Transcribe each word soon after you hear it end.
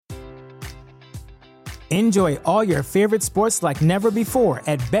Enjoy all your favorite sports like never before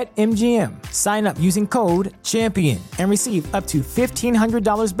at BetMGM. Sign up using code CHAMPION and receive up to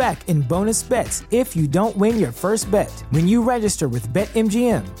 $1,500 back in bonus bets if you don't win your first bet. When you register with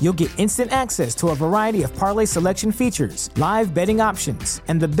BetMGM, you'll get instant access to a variety of parlay selection features, live betting options,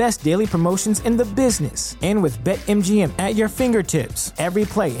 and the best daily promotions in the business. And with BetMGM at your fingertips, every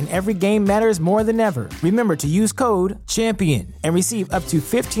play and every game matters more than ever. Remember to use code CHAMPION and receive up to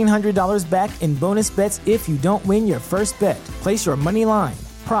 $1,500 back in bonus bets if you don't win your first bet. Place your money line,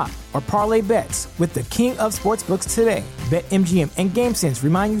 prop, or parlay bets with the king of sportsbooks today. BetMGM and GameSense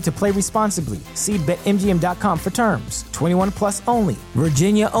remind you to play responsibly. See BetMGM.com for terms. 21 plus only.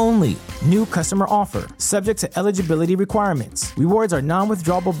 Virginia only. New customer offer. Subject to eligibility requirements. Rewards are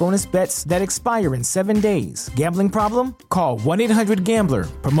non-withdrawable bonus bets that expire in 7 days. Gambling problem? Call 1-800-GAMBLER.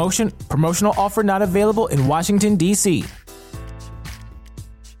 Promotional offer not available in Washington, D.C.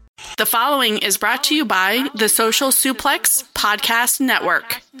 The following is brought to you by the Social Suplex Podcast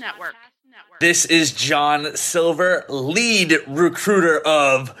Network. This is John Silver, lead recruiter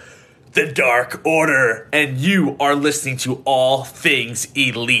of the Dark Order, and you are listening to All Things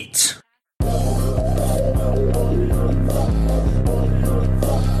Elite.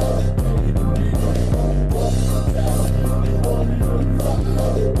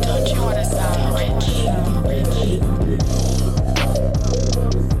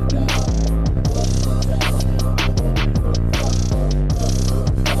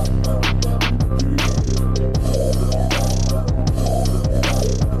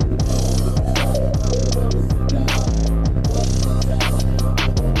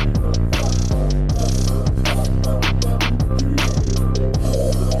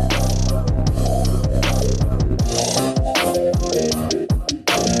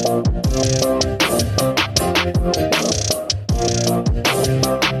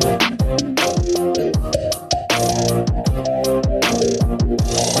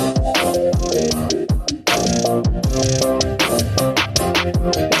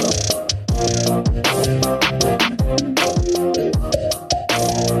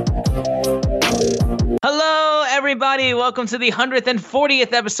 Welcome to the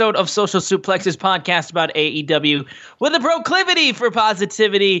 140th episode of Social Suplex's podcast about AEW with a proclivity for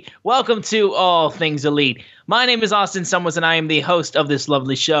positivity. Welcome to All Things Elite. My name is Austin Summers, and I am the host of this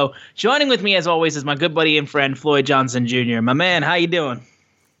lovely show. Joining with me, as always, is my good buddy and friend, Floyd Johnson Jr. My man, how you doing?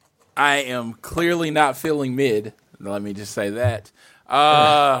 I am clearly not feeling mid. Let me just say that.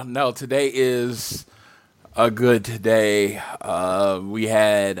 No, today is a good day. We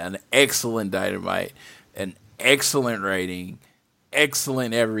had an excellent Dynamite, an excellent rating,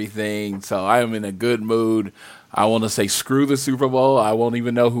 excellent everything. So I am in a good mood. I want to say screw the Super Bowl. I won't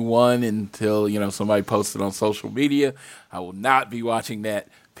even know who won until, somebody posted on social media. I will not be watching that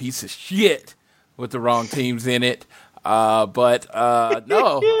piece of shit with the wrong teams in it. But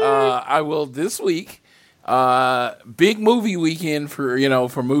I will this week. Big movie weekend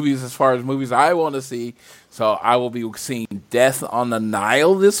for movies as far as movies I want to see. So I will be seeing Death on the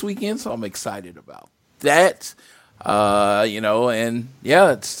Nile this weekend. So I'm excited about that, and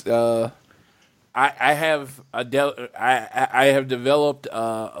yeah, it's I have developed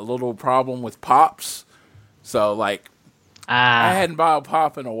a little problem with pops. So I hadn't bought a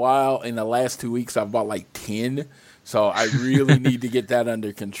pop in a while. In the last 2 weeks, I've bought like 10. So I really need to get that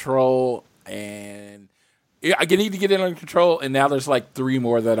under control, and I need to get it under control. And now there's like 3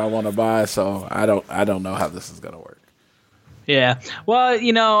 more that I want to buy. So I don't know how this is gonna work. Yeah,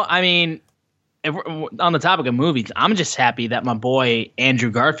 well, I mean. On the topic of movies, I'm just happy that my boy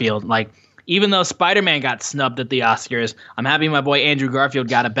Andrew Garfield, even though Spider-Man got snubbed at the Oscars, I'm happy my boy Andrew Garfield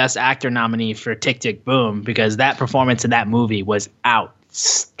got a Best Actor nominee for Tick, Tick, Boom, because that performance in that movie was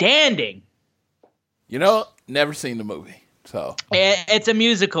outstanding. Never seen the movie, so. It's a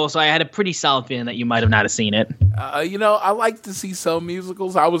musical, so I had a pretty solid feeling that you might have not seen it. I like to see some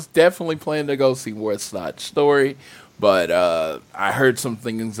musicals. I was definitely planning to go see West Side Story. But I heard some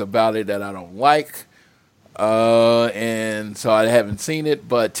things about it that I don't like, and so I haven't seen it.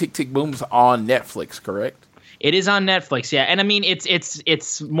 But Tick, Tick, Boom's on Netflix, correct? It is on Netflix, yeah. And I mean,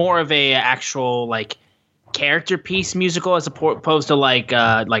 it's more of a actual character piece musical as opposed to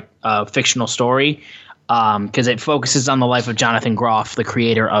a fictional story, because it focuses on the life of Jonathan Groff, the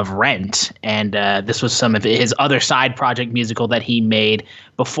creator of Rent, and this was some of his other side project musical that he made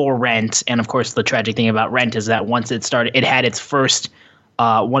before Rent. And of course, the tragic thing about Rent is that once it started, it had its first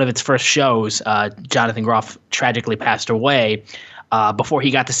one of its first shows. Jonathan Groff tragically passed away before he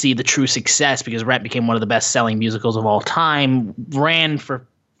got to see the true success, because Rent became one of the best-selling musicals of all time. Ran for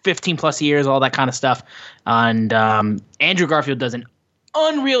 15 plus years, all that kind of stuff. And Andrew Garfield does an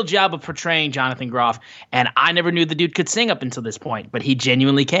unreal job of portraying Jonathan Groff, and I never knew the dude could sing up until this point, but he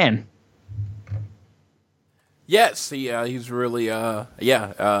genuinely can. Yes, he's really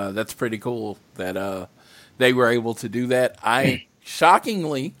that's pretty cool that they were able to do that.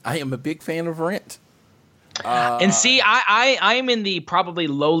 Shockingly, I am a big fan of Rent. And see, I am in the probably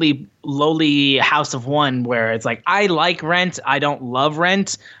lowly house of one where it's like I like Rent, I don't love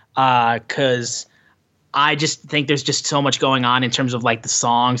Rent, because I just think there's just so much going on in terms of like the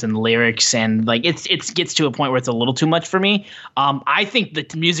songs and the lyrics, and like it gets to a point where it's a little too much for me. I think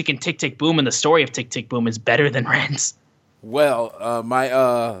the music in Tick Tick Boom and the story of Tick Tick Boom is better than Rent's. Well,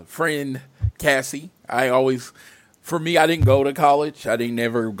 my friend Cassie, I didn't go to college. I didn't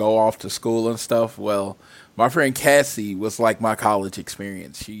never go off to school and stuff. Well, my friend Cassie was like my college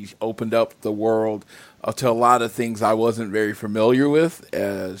experience. She opened up the world to a lot of things I wasn't very familiar with.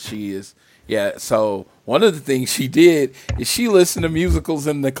 So one of the things she did is she listened to musicals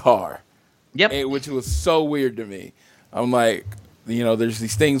in the car. Yep. Which was so weird to me. I'm like, there's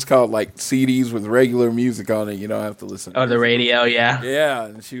these things called like CDs with regular music on it. You don't have to listen. Oh, the radio, yeah. Yeah,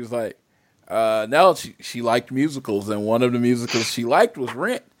 and she was like, no, she liked musicals, and one of the musicals she liked was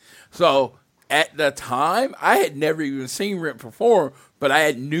Rent. So at the time, I had never even seen Rent perform, but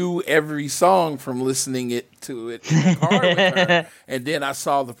I knew every song from listening to it in the car with her. And then I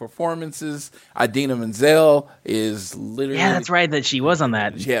saw the performances. Idina Menzel is literally... Yeah, that's right, that she was on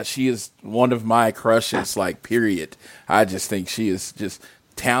that. Yeah, she is one of my crushes, like, period. I just think she is just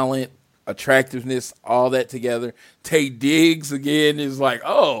talent, attractiveness, all that together. Taye Diggs, again, is like,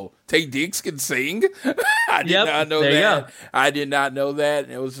 oh, Taye Diggs can sing? I did not know that. I did not know that.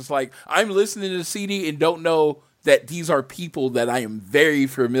 And it was just like, I'm listening to the CD and don't know that these are people that I am very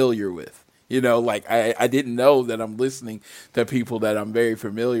familiar with. I didn't know that I'm listening to people that I'm very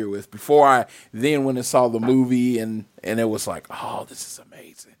familiar with before I then went and saw the movie, and it was like, oh, this is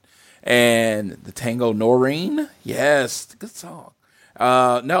amazing. And the Tango Noreen, yes, good song.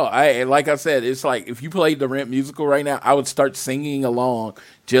 Like I said, it's like if you played the Rent musical right now, I would start singing along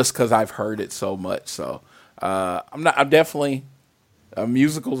just because I've heard it so much. So I'm definitely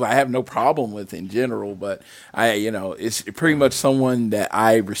musicals I have no problem with in general, but it's pretty much someone that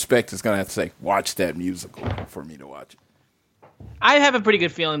I respect is going to have to say, watch that musical for me to watch it. I have a pretty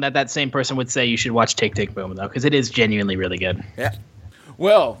good feeling that same person would say you should watch Tick Tick Boom, though, because it is genuinely really good. Yeah.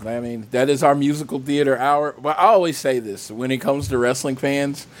 Well, I mean, that is our musical theater hour. But I always say this, when it comes to wrestling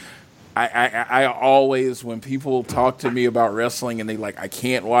fans, I always, when people talk to me about wrestling and they like, I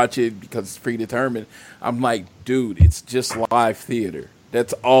can't watch it because it's predetermined, I'm like, dude, it's just live theater.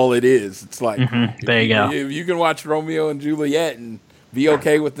 That's all it is. It's like, there you go. If you can watch Romeo and Juliet and be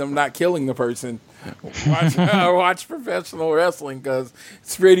okay with them not killing the person, watch professional wrestling, because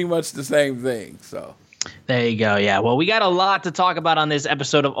it's pretty much the same thing. So there you go. Yeah. Well, we got a lot to talk about on this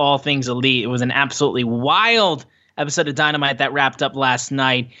episode of All Things Elite. It was an absolutely wild episode of Dynamite that wrapped up last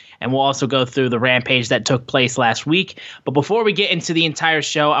night, and we'll also go through the Rampage that took place last week. But before we get into the entire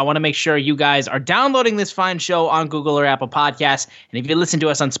show, I want to make sure you guys are downloading this fine show on Google or Apple Podcasts. And if you listen to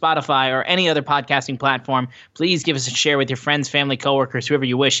us on Spotify or any other podcasting platform, please give us a share with your friends, family, coworkers, whoever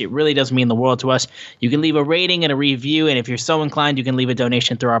you wish. It really does mean the world to us. You can leave a rating and a review, and if you're so inclined, you can leave a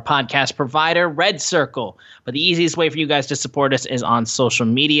donation through our podcast provider, Red Circle. But the easiest way for you guys to support us is on social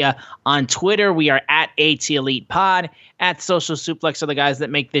media. On Twitter, we are at ATElitePod. At Social Suplex are the guys that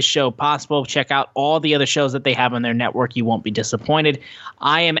make this show possible. Check out all the other shows that they have on their network. You won't be disappointed.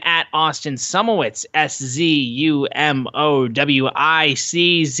 I am at Austin Szumowicz,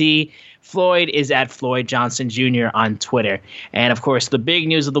 SZUMOWICZ. Floyd is at Floyd Johnson Jr. on Twitter. And of course, the big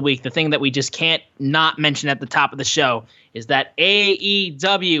news of the week, the thing that we just can't not mention at the top of the show, is that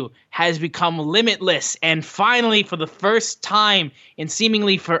AEW has become limitless. And finally, for the first time in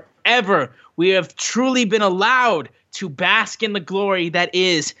seemingly forever, we have truly been allowed to bask in the glory that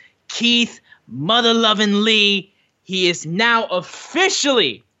is Keith Mother-Lovin' Lee. He is now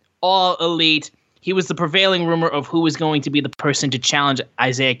officially All Elite. He was the prevailing rumor of who was going to be the person to challenge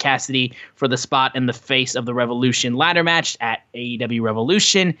Isaiah Cassidy for the spot in the Face of the Revolution ladder match at AEW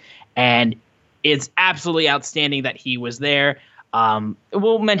Revolution. And it's absolutely outstanding that he was there.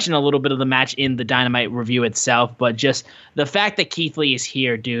 We'll mention a little bit of the match in the Dynamite review itself, but just the fact that Keith Lee is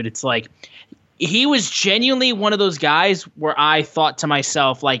here, dude, it's like he was genuinely one of those guys where I thought to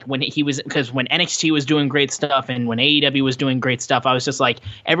myself, like when he was, because when NXT was doing great stuff and when AEW was doing great stuff, I was just like,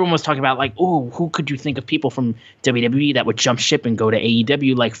 everyone was talking about like, oh, who could you think of people from WWE that would jump ship and go to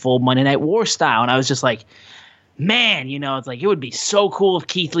AEW like full Monday Night War style? And I was just like, man, it's like it would be so cool if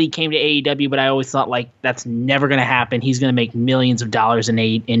Keith Lee came to AEW, but I always thought like that's never going to happen. He's going to make millions of dollars in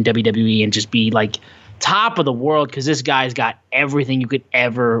WWE and just be like top of the world because this guy's got everything you could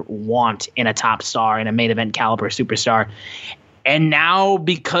ever want in a top star, in a main event caliber superstar. And now,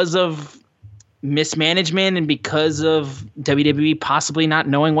 because of mismanagement and because of WWE possibly not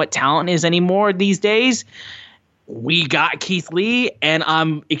knowing what talent is anymore these days, we got Keith Lee, and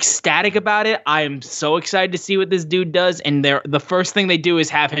I'm ecstatic about it. I am so excited to see what this dude does. And the first thing they do is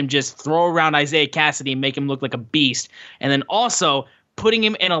have him just throw around Isaiah Cassidy and make him look like a beast. And then also putting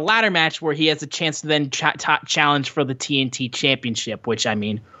him in a ladder match where he has a chance to then challenge for the TNT Championship, which, I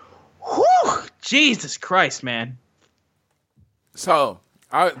mean, whew, Jesus Christ, man. So,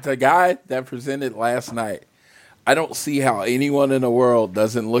 the guy that presented last night, I don't see how anyone in the world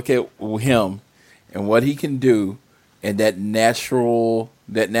doesn't look at him and what he can do and that natural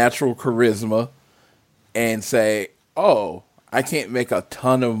charisma and say, oh, I can't make a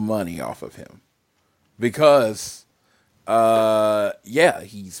ton of money off of him. Because,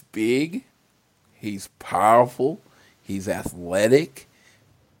 he's big, he's powerful, he's athletic,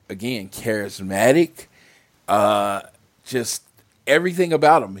 again, charismatic, just everything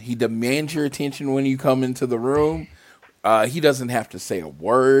about him. He demands your attention when you come into the room. He doesn't have to say a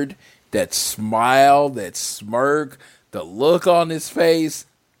word. That smile, that smirk, the look on his face,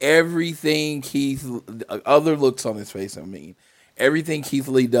 everything other looks on his face, everything Keith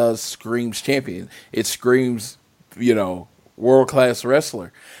Lee does screams champion. It screams, world-class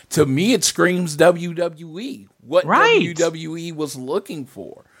wrestler. To me, it screams WWE. What WWE was looking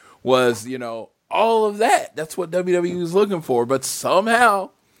for was, all of that. That's what WWE was looking for. But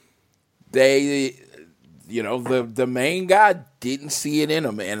somehow, the main guy didn't see it in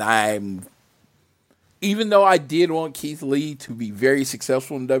him. And even though I did want Keith Lee to be very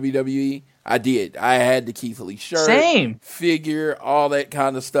successful in WWE, I did. I had the Keith Lee shirt, same figure, all that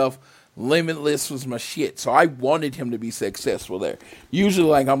kind of stuff. Limitless was my shit. So I wanted him to be successful there.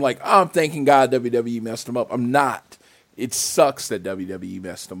 Usually, I'm thanking God WWE messed him up. I'm not. It sucks that WWE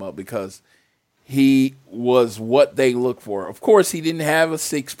messed him up because he was what they look for. Of course, he didn't have a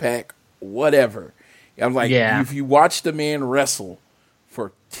six-pack, whatever. I'm if you watch the man wrestle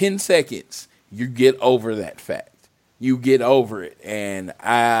for 10 seconds, you get over that fact. You get over it. And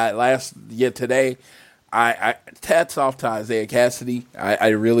today, I hats off to Isaiah Cassidy. I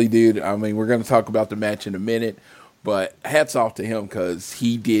really do. I mean, we're going to talk about the match in a minute, but hats off to him because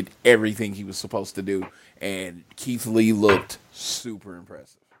he did everything he was supposed to do. And Keith Lee looked super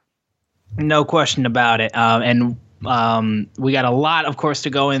impressive. No question about it. And we got a lot, of course, to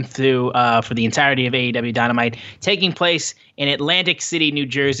go into for the entirety of AEW Dynamite, taking place in Atlantic City, New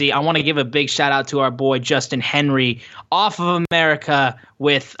Jersey. I want to give a big shout out to our boy Justin Henry, off of America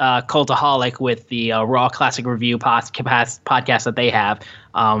with Cultaholic, with the Raw Classic Review podcast that they have.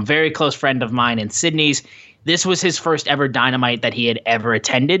 Very close friend of mine in Sydney's. This was his first ever Dynamite that he had ever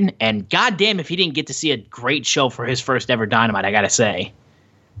attended, and goddamn if he didn't get to see a great show for his first ever Dynamite, I gotta say.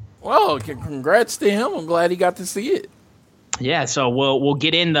 Well, congrats to him. I'm glad he got to see it. Yeah, so we'll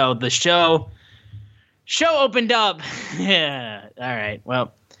get in though. The show opened up. Yeah. All right.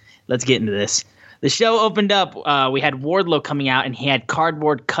 Well, let's get into this. The show opened up. We had Wardlow coming out, and he had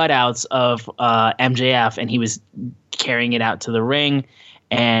cardboard cutouts of MJF, and he was carrying it out to the ring,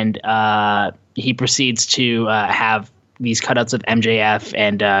 and he proceeds to have these cutouts of MJF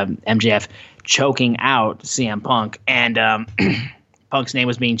and MJF choking out CM Punk, and Punk's name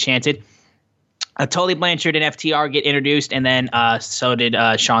was being chanted. Tully Blanchard and FTR get introduced, and then so did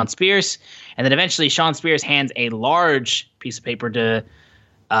Shawn Spears. And then eventually Shawn Spears hands a large piece of paper to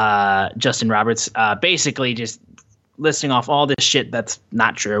Justin Roberts, basically just listing off all this shit that's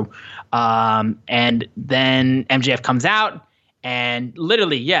not true. And then MJF comes out and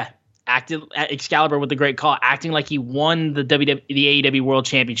literally, acted Excalibur with the great call, acting like he won the AEW World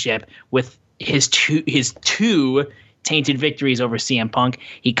Championship with his two tainted victories over CM Punk.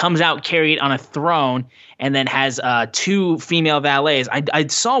 He comes out carried on a throne and then has two female valets. I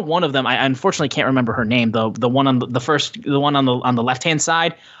saw one of them. I unfortunately can't remember her name though. The one on the left-hand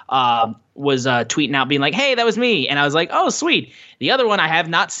side was tweeting out being like, "Hey, that was me." And I was like, "Oh, sweet." The other one I have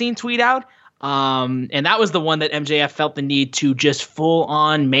not seen tweet out. And that was the one that MJF felt the need to just full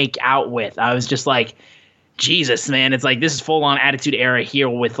on make out with. I was just like, Jesus, man. It's like, this is full on Attitude Era here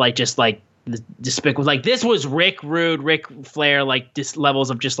with like, just like, despicable. Like, this was Rick Rude, Ric Flair, like this levels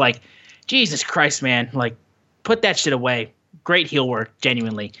of just like, Jesus Christ, man. Like, put that shit away. Great heel work,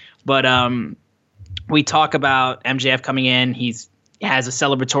 genuinely. But we talk about MJF coming in. He has a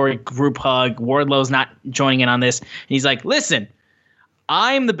celebratory group hug. Wardlow's not joining in on this. And he's like, listen,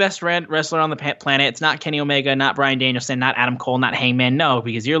 I'm the best wrestler on the planet. It's not Kenny Omega, not Bryan Danielson, not Adam Cole, not Hangman. No,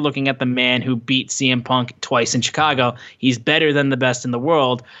 because you're looking at the man who beat CM Punk twice in Chicago. He's better than the best in the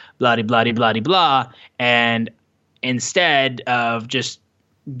world, blah, blah, blah, blah, blah. And instead of just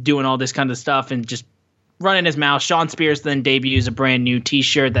doing all this kind of stuff and just running his mouth, Shawn Spears then debuts a brand new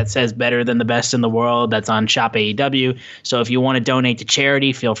T-shirt that says "Better than the best in the world." That's on Shop AEW. So if you want to donate to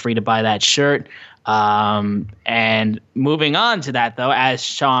charity, feel free to buy that shirt. And moving on to that, though, as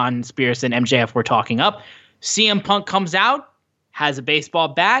Shawn Spears and MJF were talking up, CM Punk comes out, has a baseball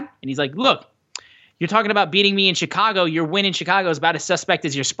bat, and he's like, "Look, you're talking about beating me in Chicago. Your win in Chicago is about as suspect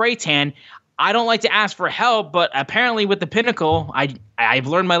as your spray tan. I don't like to ask for help, but apparently with the Pinnacle, I've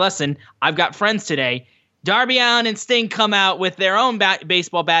learned my lesson. I've got friends today." Darby Allin and Sting come out with their own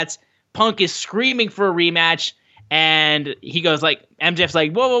baseball bats. Punk is screaming for a rematch, and he goes like, MJF's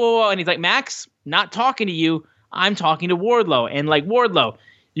like, whoa, whoa, whoa, whoa. And he's like, Max, not talking to you. I'm talking to Wardlow. And like, Wardlow,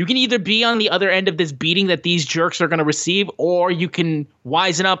 you can either be on the other end of this beating that these jerks are going to receive, or you can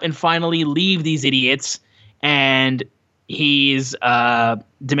wisen up and finally leave these idiots. And he's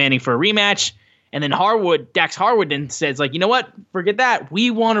demanding for a rematch. And then Dax Harwood then says, like, you know what? Forget that. We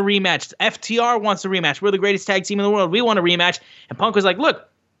want a rematch. FTR wants a rematch. We're the greatest tag team in the world. We want a rematch. And Punk was like, look,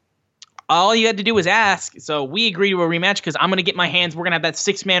 all you had to do was ask. So we agree to a rematch because I'm going to get my hands. We're going to have that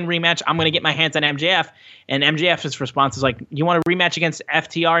 6-man rematch. I'm going to get my hands on MJF. And MJF's response is like, you want a rematch against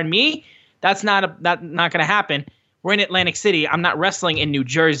FTR and me? That's not going to happen. We're in Atlantic City. I'm not wrestling in New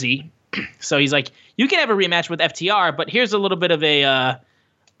Jersey. So he's like, you can have a rematch with FTR, but here's a little bit of an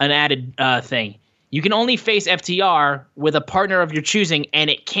added thing. You can only face FTR with a partner of your choosing, and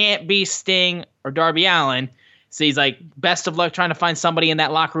it can't be Sting or Darby Allin. So he's like, best of luck trying to find somebody in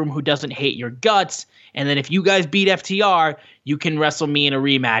that locker room who doesn't hate your guts. And then if you guys beat FTR, you can wrestle me in a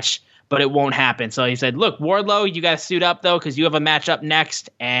rematch, but it won't happen. So he said, look, Wardlow, you got to suit up, though, because you have a match up next,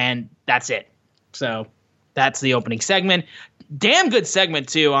 and that's it. So that's the opening segment. Damn good segment,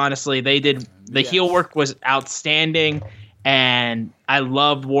 too, honestly. They did the heel work was outstanding. And I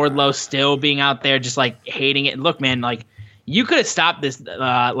loved Wardlow still being out there just like hating it. And look, man, like you could have stopped this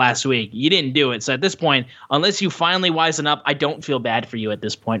last week. You didn't do it. So at this point, unless you finally wisen up, I don't feel bad for you at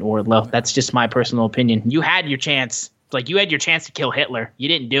this point, Wardlow. That's just my personal opinion. You had your chance. Like you had your chance to kill Hitler. You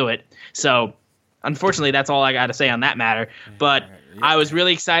didn't do it. So unfortunately, that's all I got to say on that matter. But I was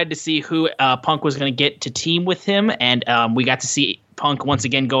really excited to see who Punk was going to get to team with him. And we got to see Punk once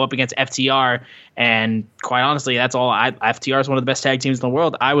again go up against FTR. And quite honestly, that's all. FTR is one of the best tag teams in the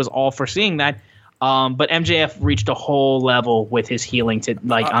world. I was all for seeing that. But MJF reached a whole level with his healing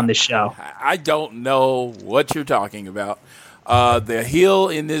on this show. I don't know what you're talking about. The heel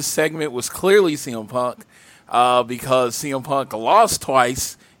in this segment was clearly CM Punk because CM Punk lost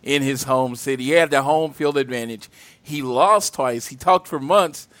twice in his home city. He had the home field advantage. He lost twice. He talked for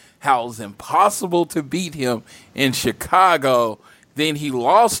months how it was impossible to beat him in Chicago. Then he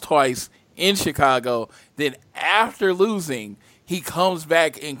lost twice in Chicago. Then after losing, he comes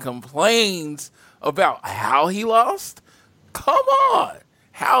back and complains about how he lost. Come on.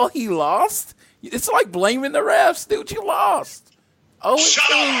 How he lost? It's like blaming the refs. Dude, you lost.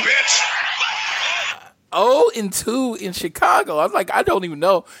 Shut up, bitch. 0-2 in Chicago. I was like, I don't even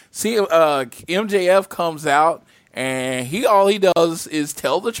know. See, MJF comes out, and all he does is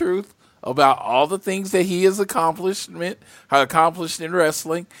tell the truth about all the things that he has accomplished in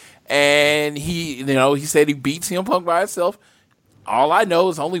wrestling. And he said he beat CM Punk by himself. All I know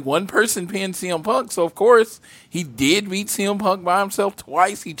is only one person pinned CM Punk. So, of course, he did beat CM Punk by himself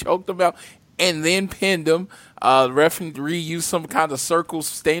twice. He choked him out and then pinned him. The referee used some kind of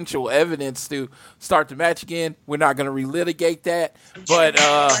circumstantial evidence to start the match again. We're not going to relitigate that. But,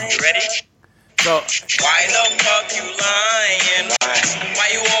 ready? So, why the fuck you lying? Why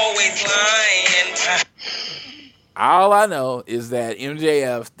you always lying? all I know is that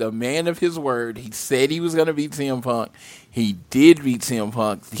MJF, the man of his word, he said he was going to beat CM Punk. He did beat CM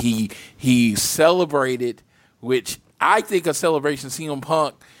Punk. He celebrated, which I think a celebration CM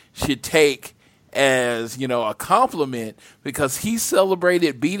Punk should take as, a compliment, because he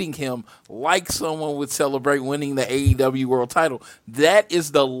celebrated beating him like someone would celebrate winning the AEW World Title. That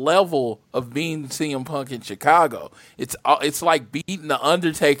is the level of being CM Punk in Chicago. It's like beating the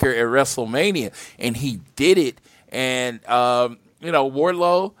Undertaker at WrestleMania, and he did it. And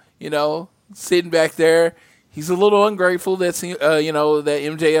Wardlow, sitting back there, he's a little ungrateful that that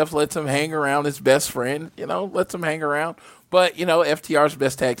MJF lets him hang around his best friend. Lets him hang around. But, FTR's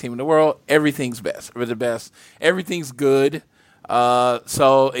best tag team in the world. Everything's best. We're the best. Everything's good. And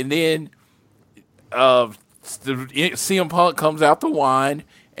then CM Punk comes out to whine,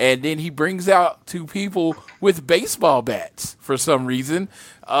 And then he brings out two people with baseball bats for some reason.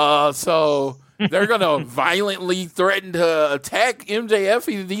 So they're going to violently threaten to attack MJF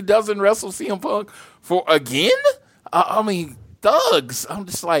if he doesn't wrestle CM Punk for again? I mean, thugs. I'm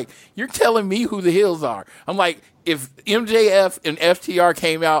just like, you're telling me who the Hills are. I'm like, if MJF and FTR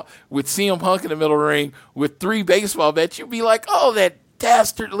came out with CM Punk in the middle of the ring with 3 baseball bats, you'd be like, oh, that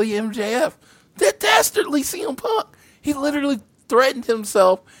dastardly MJF. That dastardly CM Punk. He literally threatened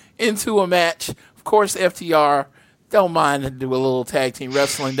himself into a match. Of course, FTR don't mind to do a little tag team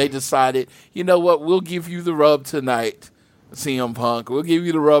wrestling. They decided, you know what, we'll give you the rub tonight, CM Punk. We'll give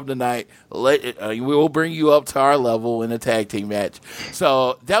you the rub tonight. We'll bring you up to our level in a tag team match.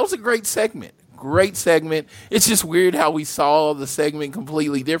 So that was a great segment. Great segment. It's just weird how we saw the segment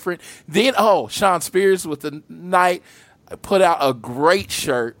completely different. Then, Sean Spears with the night put out a great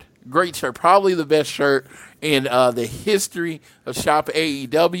shirt. Great shirt. Probably the best shirt in the history of Shop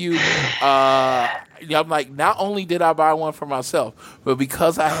AEW. I'm like, not only did I buy one for myself, but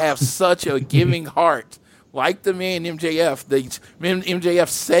because I have such a giving heart, like the man MJF, MJF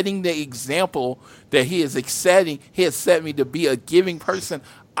setting the example that he is setting, he has set me to be a giving person.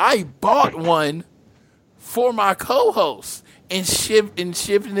 I bought one for my co-host and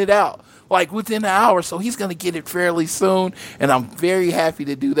shipping it out like within an hour. So he's going to get it fairly soon. And I'm very happy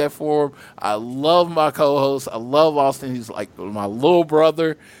to do that for him. I love my co-host. I love Austin. He's like my little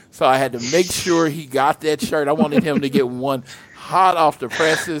brother. So I had to make sure he got that shirt. I wanted him to get one hot off the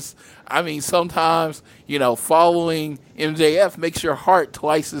presses. I mean, sometimes, following MJF makes your heart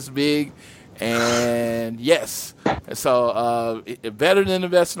twice as big. And yes, so better than the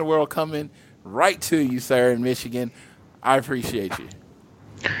best in the world coming right to you, sir, in Michigan. I appreciate you.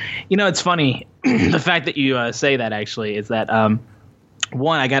 It's funny. The fact that you say that actually is that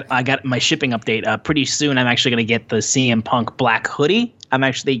one, I got my shipping update pretty soon. I'm actually going to get the CM Punk black hoodie. I'm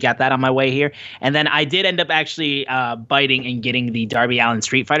actually got that on my way here. And then I did end up actually biting and getting the Darby Allin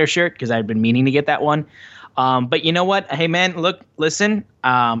Street Fighter shirt because I've been meaning to get that one. But you know what? Hey, man, listen,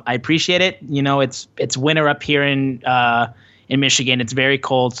 I appreciate it. It's winter up here in Michigan. It's very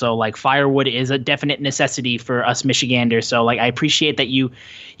cold. So like firewood is a definite necessity for us Michiganders. So like I appreciate that you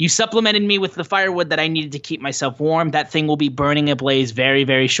supplemented me with the firewood that I needed to keep myself warm. That thing will be burning ablaze very,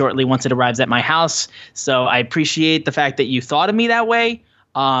 very shortly once it arrives at my house. So I appreciate the fact that you thought of me that way.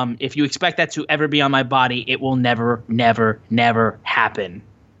 If you expect that to ever be on my body, it will never, never, never happen.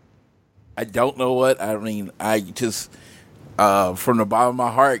 I don't know what. I mean, I just, from the bottom of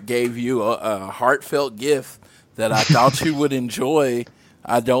my heart, gave you a heartfelt gift that I thought you would enjoy.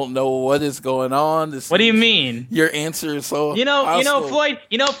 I don't know what is going on. What do you mean? Your answer is so. Floyd.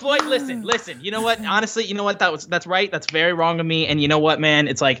 Listen. You know what? Honestly, you know what? That's right. That's very wrong of me. And you know what, man?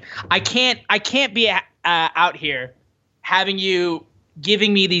 It's like I can't be out here having you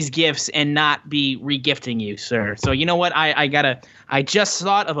giving me these gifts and not be regifting you, sir. So you know what? I just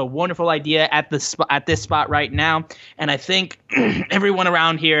thought of a wonderful idea at this spot right now, and I think everyone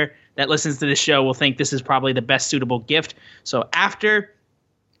around here that listens to this show will think this is probably the best suitable gift. So after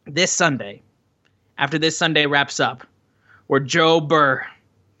this Sunday wraps up, where Joe Burr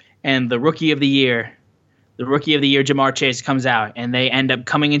and the Rookie of the Year, Jamar Chase, comes out, and they end up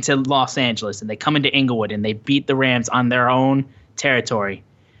coming into Los Angeles, and they come into Inglewood, and they beat the Rams on their own territory,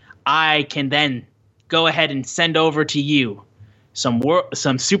 I can then go ahead and send over to you some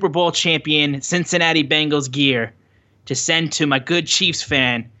Super Bowl champion Cincinnati Bengals gear to send to my good Chiefs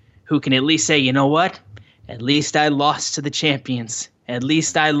fan who can at least say, you know what? At least I lost to the champions. At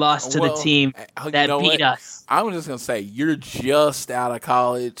least I lost to the team that beat us. I'm just going to say, you're just out of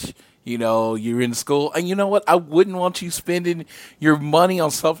college. You're in school. And you know what? I wouldn't want you spending your money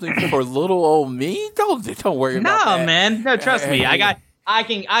on something for little old me. Don't worry about that. No, man. No, trust me. I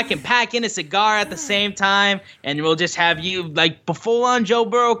can pack in a cigar at the same time, and we'll just have you like full on Joe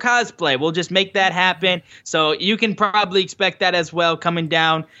Burrow cosplay. We'll just make that happen. So you can probably expect that as well coming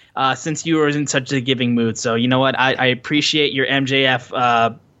down since you were in such a giving mood. So you know what? I appreciate your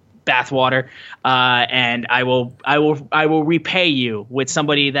MJF bathwater, and I will repay you with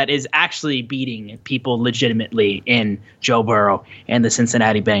somebody that is actually beating people legitimately in Joe Burrow and the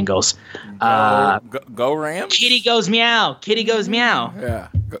Cincinnati Bengals. Go Rams! Kitty goes meow. Kitty goes meow. Yeah,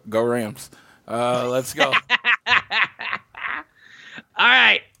 go Rams. Let's go. All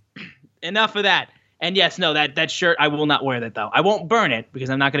right, enough of that. And yes, no, that shirt, I will not wear that though. I won't burn it because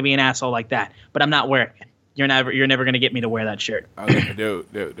I'm not going to be an asshole like that. But I'm not wearing it. You're never going to get me to wear that shirt. Okay, dude.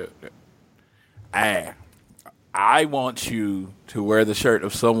 I want you to wear the shirt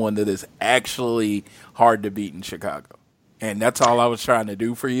of someone that is actually hard to beat in Chicago. And that's all I was trying to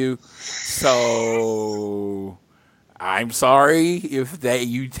do for you. So I'm sorry if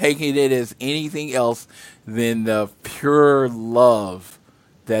you taking it as anything else than the pure love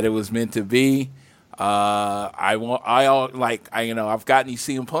that it was meant to be. I've gotten these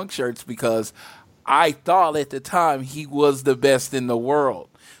CM Punk shirts because I thought at the time he was the best in the world.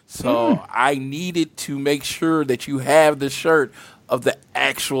 So I needed to make sure that you have the shirt of the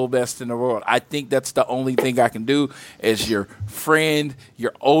actual best in the world. I think that's the only thing I can do as your friend,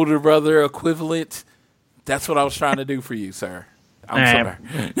 your older brother equivalent. That's what I was trying to do for you, sir. I'm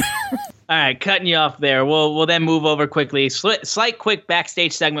sorry. All right, cutting you off there. We'll then move over quickly. Slight quick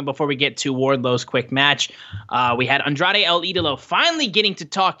backstage segment before we get to Wardlow's quick match. We had Andrade El Idolo finally getting to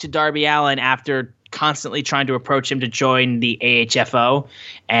talk to Darby Allin after constantly trying to approach him to join the AHFO.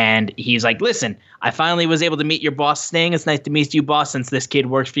 And he's like, listen, I finally was able to meet your boss, Sting. It's nice to meet you, boss, since this kid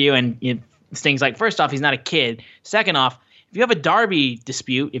works for you. And Sting's like, first off, he's not a kid. Second off, if you have a Darby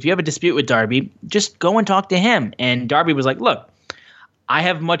dispute, if you have a dispute with Darby, just go and talk to him. And Darby was like, look, I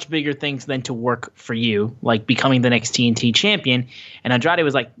have much bigger things than to work for you, like becoming the next TNT champion. And Andrade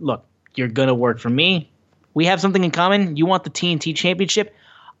was like, look, you're going to work for me. We have something in common. You want the TNT championship?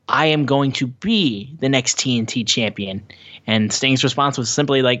 I am going to be the next TNT champion. And Sting's response was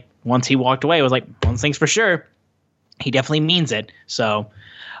simply like, once he walked away, it was like, one thing's for sure. He definitely means it. So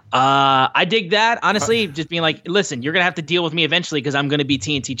I dig that. Honestly, just being like, listen, you're going to have to deal with me eventually because I'm going to be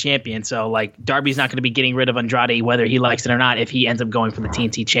TNT champion. So, like, Darby's not going to be getting rid of Andrade, whether he likes it or not, if he ends up going for the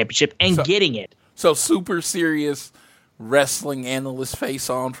TNT championship and getting it. So, super serious wrestling analyst face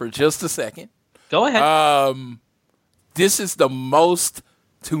on for just a second. Go ahead. This is the most,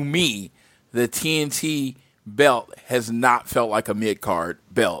 to me, the TNT belt has not felt like a mid-card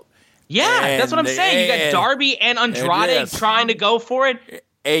belt. Yeah, that's what I'm saying. You got Darby and Andrade trying to go for it.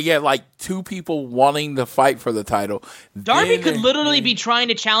 And yeah, like two people wanting to fight for the title. Darby could literally be trying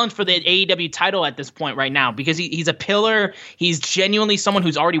to challenge for the AEW title at this point right now because he's a pillar. He's genuinely someone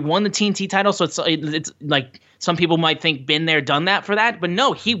who's already won the TNT title. So it's like some people might think been there, done that for that. But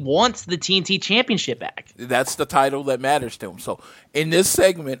no, he wants the TNT championship back. That's the title that matters to him. So in this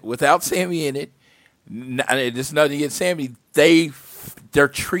segment, without Sammy in it, it's nothing against Sammy, they're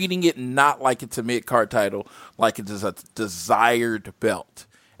treating it not like it's a mid-card title, like it is a desired belt.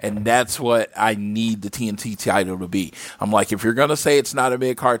 And that's what I need the TNT title to be. I'm like, if you're going to say it's not a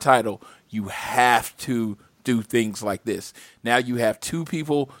mid-card title, you have to do things like this. Now you have two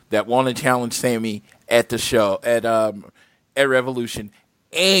people that want to challenge Sammy at the show, at Revolution,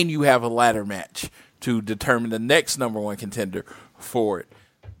 and you have a ladder match to determine the next number one contender for it.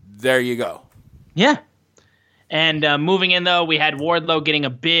 There you go. Yeah. And moving in, though, we had Wardlow getting a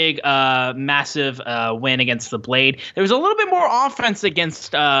big, massive win against the Blade. There was a little bit more offense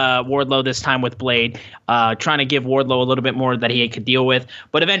against Wardlow this time with Blade, trying to give Wardlow a little bit more that he could deal with.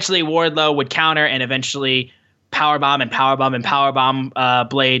 But eventually Wardlow would counter and eventually powerbomb and powerbomb and powerbomb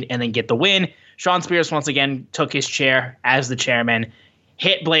Blade and then get the win. Shawn Spears once again took his chair as the chairman,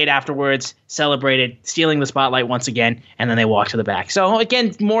 hit Blade afterwards, celebrated, stealing the spotlight once again, and then they walked to the back. So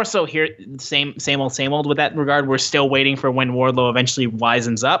again, more so here, same old with that regard. We're still waiting for when Wardlow eventually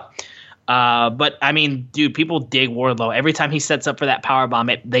wisens up. But I mean, dude, people dig Wardlow. Every time he sets up for that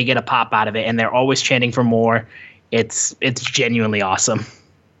powerbomb, they get a pop out of it, and they're always chanting for more. It's genuinely awesome.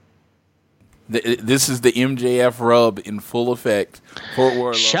 This is the MJF rub in full effect. Fort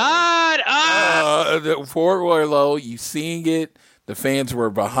Wardlow. Shut up! Fort Wardlow, you seeing it? The fans were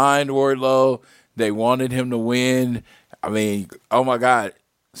behind Wardlow. They wanted him to win. I mean, oh my God,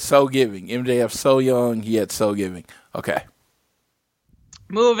 so giving. MJF so young, he had so giving. Okay.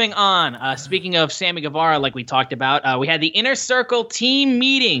 Moving on. Speaking of Sammy Guevara, like we talked about, we had the Inner Circle team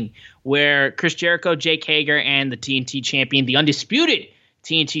meeting where Chris Jericho, Jake Hager, and the TNT champion, the undisputed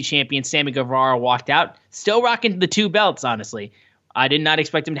TNT champion, Sammy Guevara, walked out. Still rocking the two belts, honestly. I did not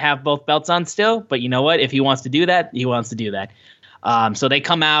expect him to have both belts on still, but you know what? If he wants to do that, he wants to do that. So they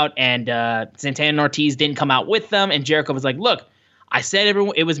come out, and Santana and Ortiz didn't come out with them, and Jericho was like, look, I said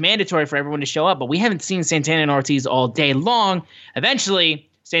it was mandatory for everyone to show up, but we haven't seen Santana and Ortiz all day long. Eventually,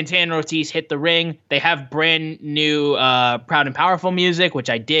 Santana and Ortiz hit the ring. They have brand new Proud and Powerful music, which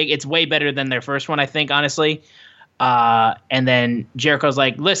I dig. It's way better than their first one, I think, honestly. And then Jericho's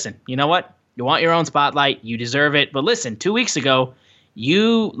like, listen, you know what? You want your own spotlight. You deserve it. But listen, 2 weeks ago,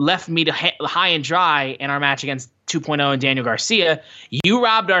 you left me to high and dry in our match against 2.0 and Daniel Garcia. You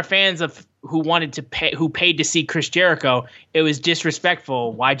robbed our fans of who paid to see Chris Jericho. It was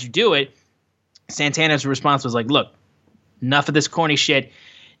disrespectful. Why'd you do it? Santana's response was like, look, enough of this corny shit.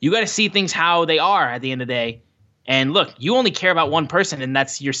 You got to see things how they are at the end of the day. And look, you only care about one person, and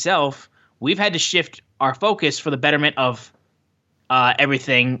that's yourself. We've had to shift our focus for the betterment of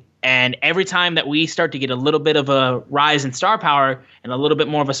everything And every time that we start to get a little bit of a rise in star power and a little bit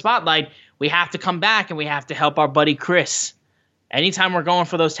more of a spotlight, we have to come back and we have to help our buddy Chris. Anytime we're going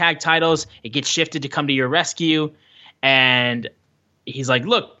for those tag titles, it gets shifted to come to your rescue. And he's like,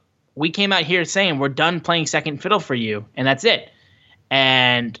 look, we came out here saying we're done playing second fiddle for you, and that's it.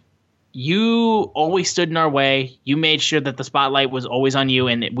 And you always stood in our way. You made sure that the spotlight was always on you,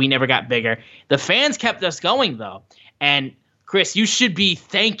 and we never got bigger. The fans kept us going, though. And Chris, you should be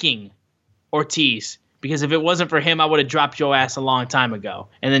thanking Ortiz, because if it wasn't for him, I would have dropped your ass a long time ago.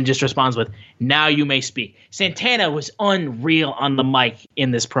 And then just responds with, now you may speak. Santana was unreal on the mic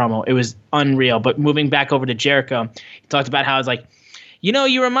in this promo. It was unreal. But moving back over to Jericho, he talked about how it's like, you know,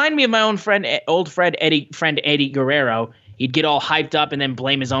 you remind me of my own friend, Eddie Guerrero. He'd get all hyped up and then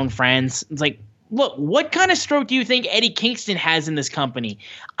blame his own friends. It's like, look, what kind of stroke do you think Eddie Kingston has in this company?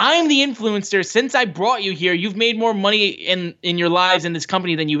 I'm the influencer. Since I brought you here, you've made more money in your lives in this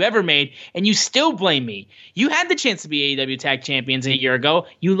company than you've ever made, and you still blame me. You had the chance to be AEW Tag Champions a year ago.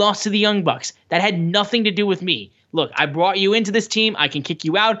 You lost to the Young Bucks. That had nothing to do with me. Look, I brought you into this team. I can kick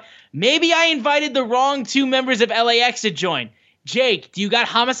you out. Maybe I invited the wrong 2 members of LAX to join. Jake, do you got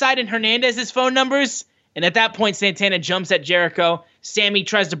Homicide and Hernandez's phone numbers? And at that point, Santana jumps at Jericho. Sammy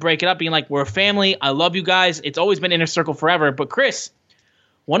tries to break it up, being like, we're a family. I love you guys. It's always been Inner Circle forever. But Chris,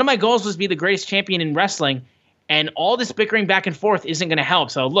 one of my goals was to be the greatest champion in wrestling, and all this bickering back and forth isn't going to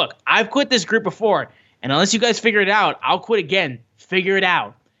help. So look, I've quit this group before, and unless you guys figure it out, I'll quit again. Figure it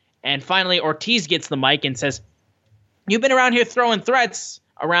out. And finally, Ortiz gets the mic and says, you've been around here throwing threats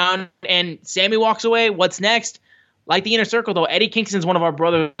around, and Sammy walks away. What's next? Like the Inner Circle, though, Eddie Kingston's one of our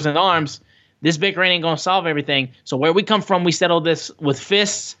brothers in arms. This bickering ain't going to solve everything. So where we come from, we settle this with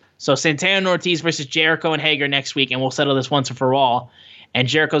fists. So Santana and Ortiz versus Jericho and Hager next week, and we'll settle this once and for all. And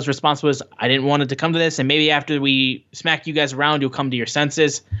Jericho's response was, I didn't want it to come to this, and maybe after we smack you guys around, you'll come to your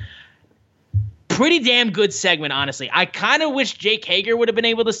senses. Pretty damn good segment, honestly. I kind of wish Jake Hager would have been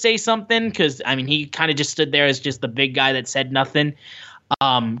able to say something, because, I mean, he kind of just stood there as just the big guy that said nothing.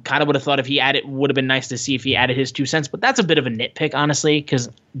 Kind of would have thought if he added, would have been nice to see if he added his 2 cents, but that's a bit of a nitpick, honestly, because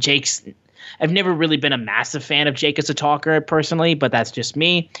I've never really been a massive fan of Jake as a talker personally, but that's just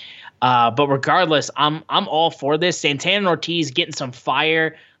me. But regardless, I'm all for this. Santana and Ortiz getting some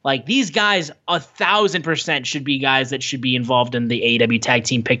fire. Like, these guys 1,000% should be guys that should be involved in the AEW tag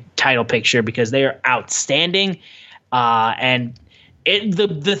team title picture, because they are outstanding. And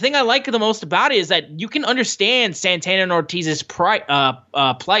the thing I like the most about it is that you can understand Santana and Ortiz's plight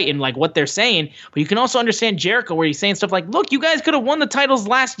and like what they're saying, but you can also understand Jericho, where he's saying stuff like, look, you guys could have won the titles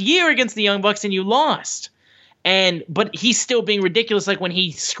last year against the Young Bucks and you lost. But he's still being ridiculous, like when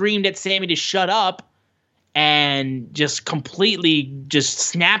he screamed at Sammy to shut up and just completely just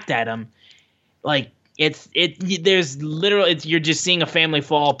snapped at him. Like, there's literally, you're just seeing a family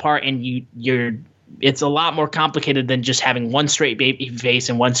fall apart, and it's a lot more complicated than just having one straight baby face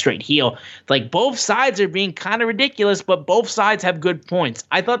and one straight heel. Like, both sides are being kind of ridiculous, but both sides have good points.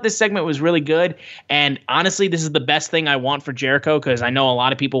 I thought this segment was really good, and honestly, this is the best thing I want for Jericho, because I know a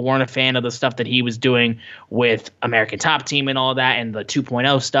lot of people weren't a fan of the stuff that he was doing with American Top Team and all that, and the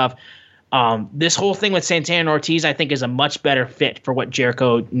 2.0 stuff. This whole thing with Santana and Ortiz, I think, is a much better fit for what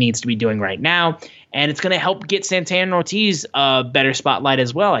Jericho needs to be doing right now. And it's going to help get Santana and Ortiz a better spotlight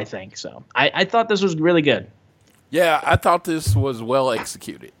as well, I think. So I thought this was really good. Yeah, I thought this was well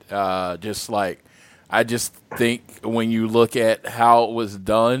executed. I just think when you look at how it was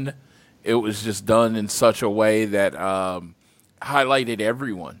done, it was just done in such a way that highlighted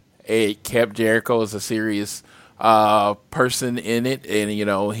everyone. It kept Jericho as a serious person in it, and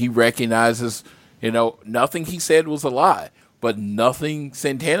he recognizes nothing he said was a lie, but nothing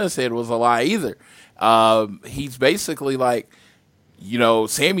Santana said was a lie either. He's basically like,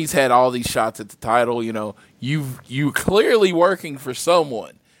 Sammy's had all these shots at the title. You clearly working for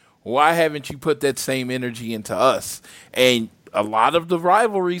someone. Why haven't you put that same energy into us? And a lot of the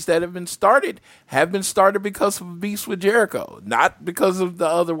rivalries that have been started because of a beef with Jericho, not because of the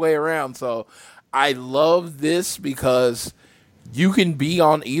other way around. So I love this because you can be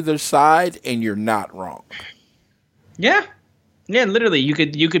on either side and you're not wrong. Yeah. Yeah, literally, you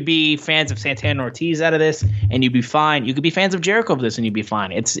could be fans of Santana and Ortiz out of this, and you'd be fine. You could be fans of Jericho of this, and you'd be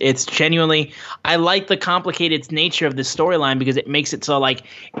fine. It's genuinely, I like the complicated nature of this storyline, because it makes it so like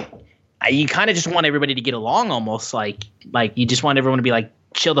you kind of just want everybody to get along, almost like you just want everyone to be like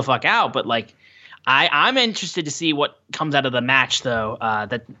chill the fuck out. But like I'm interested to see what comes out of the match though,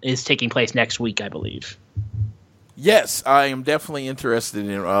 that is taking place next week, I believe. Yes, I am definitely interested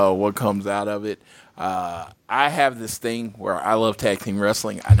in what comes out of it. I have this thing where I love tag team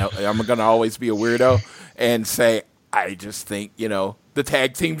wrestling. I know I'm going to always be a weirdo and say, I just think, the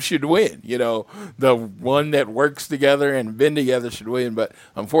tag team should win. The one that works together and been together should win. But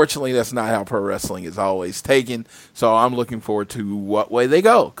unfortunately, that's not how pro wrestling is always taken. So I'm looking forward to what way they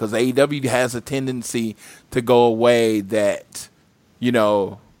go, because AEW has a tendency to go a way that,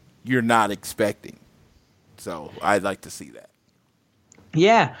 you're not expecting. So I'd like to see that.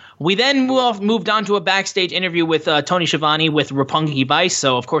 Yeah. We then moved on to a backstage interview with Tony Schiavone with Roppongi Vice.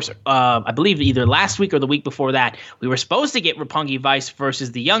 So, of course, I believe either last week or the week before that, we were supposed to get Roppongi Vice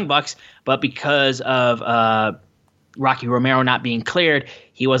versus the Young Bucks, but because of Rocky Romero not being cleared,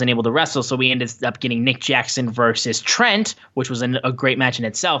 he wasn't able to wrestle. So we ended up getting Nick Jackson versus Trent, which was a great match in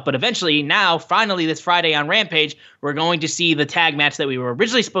itself. But eventually, finally, this Friday on Rampage, we're going to see the tag match that we were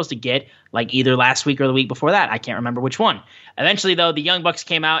originally supposed to get, like either last week or the week before that. I can't remember which one. Eventually, though, the Young Bucks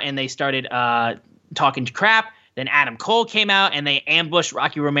came out and they started talking crap. Then Adam Cole came out and they ambushed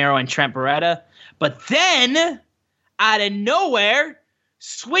Rocky Romero and Trent Beretta. But then, out of nowhere,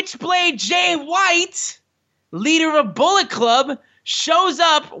 Switchblade Jay White, leader of Bullet Club, shows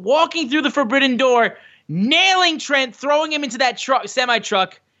up walking through the Forbidden Door, nailing Trent, throwing him into that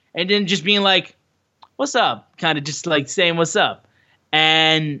semi-truck, and then just being like, what's up? Kind of just like saying what's up.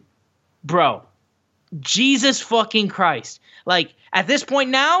 And, bro, Jesus fucking Christ. Like, at this point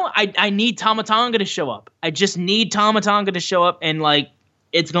now, I need Tama Tonga to show up. I just need Tama Tonga to show up, and, like,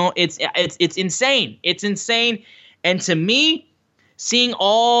 it's insane. It's insane. And to me, seeing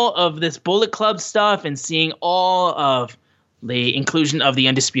all of this Bullet Club stuff and seeing all of the inclusion of the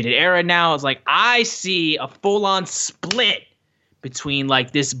Undisputed Era now, it's like I see a full-on split between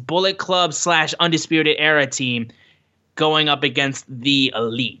like this Bullet Club / Undisputed Era team going up against the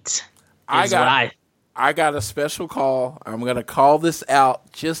Elite. I got a special call. I'm going to call this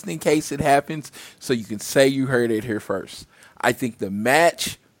out just in case it happens so you can say you heard it here first. I think the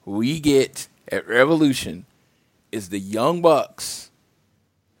match we get at Revolution is the Young Bucks.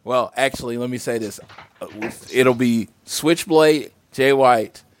 Well, actually, let me say this. It'll be Switchblade, Jay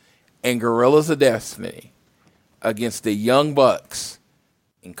White, and Gorillas of Destiny against the Young Bucks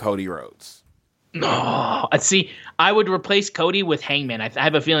and Cody Rhodes. No, see, I would replace Cody with Hangman. I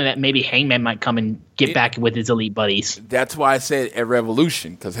have a feeling that maybe Hangman might come and get back with his Elite buddies. That's why I said at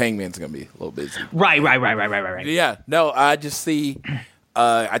Revolution, because Hangman's going to be a little busy. Right. Yeah, no, I just see,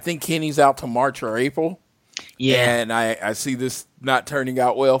 I think Kenny's out to March or April. Yeah. And I see this not turning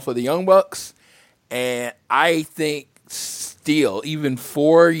out well for the Young Bucks. And I think still, even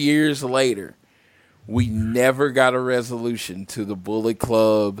 4 years later, we never got a resolution to the Bullet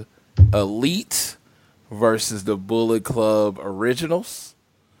Club Elite versus the Bullet Club Originals.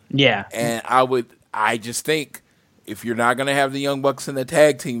 Yeah. And I just think if you're not going to have the Young Bucks in the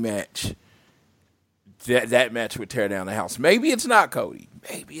tag team match, that match would tear down the house. Maybe it's not Cody.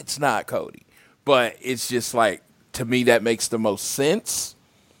 But it's just like, to me, that makes the most sense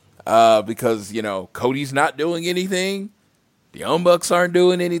because, Cody's not doing anything. The Young Bucks aren't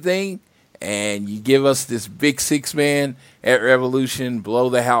doing anything. And you give us this big 6-man at Revolution,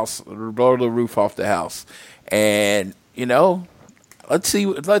 blow the roof off the house. And, let's see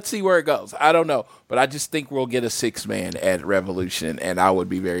where it goes. I don't know. But I just think we'll get a 6-man at Revolution, and I would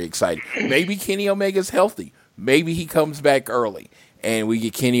be very excited. Maybe Kenny Omega's healthy. Maybe he comes back early. And we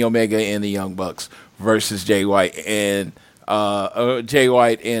get Kenny Omega and the Young Bucks versus Jay White and good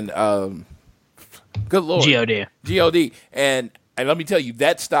Lord, God. And let me tell you,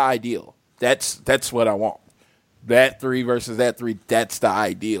 that's the ideal. That's what I want. That 3 versus that 3. That's the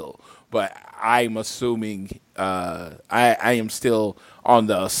ideal. But I'm assuming I am still on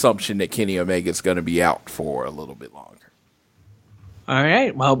the assumption that Kenny Omega is going to be out for a little bit longer. All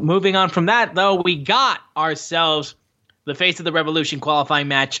right. Well, moving on from that, though, we got ourselves the Face of the Revolution qualifying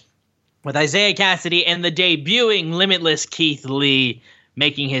match with Isaiah Cassidy and the debuting Limitless Keith Lee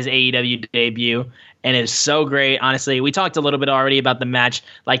making his AEW debut. And it's so great, honestly. We talked a little bit already about the match.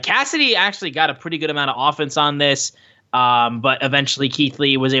 Like, Cassidy actually got a pretty good amount of offense on this, but eventually Keith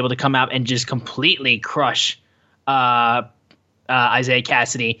Lee was able to come out and just completely crush Isaiah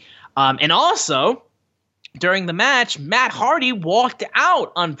Cassidy. And also, during the match, Matt Hardy walked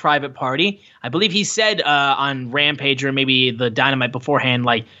out on Private Party. I believe he said on Rampage or maybe the Dynamite beforehand,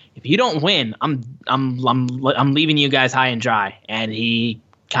 like, if you don't win, I'm leaving you guys high and dry. And he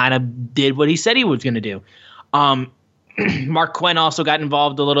kind of did what he said he was going to do. Mark Quinn also got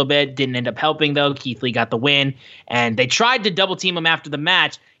involved a little bit, didn't end up helping though. Keith Lee got the win, and they tried to double team him after the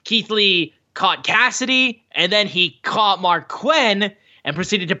match. Keith Lee caught Cassidy, and then he caught Mark Quinn and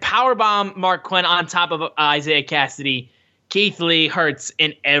proceeded to powerbomb Mark Quinn on top of Isaiah Cassidy. Keith Lee hurts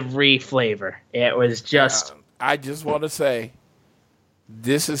in every flavor. It was just... I just want to say,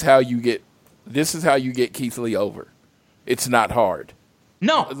 this is how you get Keith Lee over. It's not hard.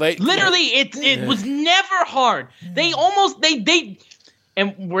 No, literally, it was never hard. They almost they.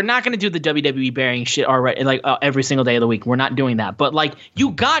 And we're not going to do the WWE burying shit every single day of the week. We're not doing that. But, like,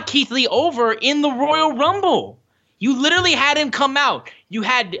 you got Keith Lee over in the Royal Rumble. You literally had him come out. You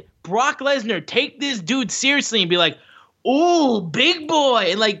had Brock Lesnar take this dude seriously and be like, "Ooh, big boy."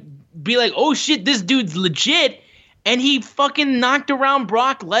 And, like, be like, "Oh, shit, this dude's legit." And he fucking knocked around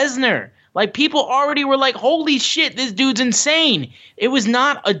Brock Lesnar. Like, people already were like, "Holy shit, this dude's insane." It was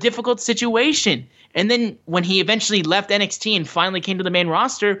not a difficult situation. And then when he eventually left NXT and finally came to the main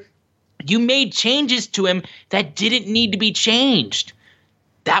roster, you made changes to him that didn't need to be changed.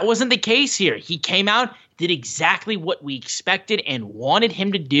 That wasn't the case here. He came out, did exactly what we expected and wanted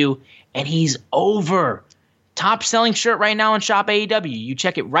him to do, and he's over. Top selling shirt right now on Shop AEW. You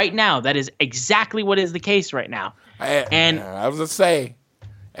check it right now. That is exactly what is the case right now. I was going to say,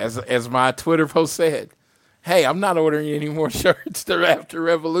 as my Twitter post said, hey, I'm not ordering any more shirts after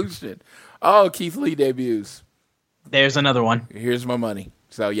Revolution. Oh, Keith Lee debuts. There's another one. Here's my money.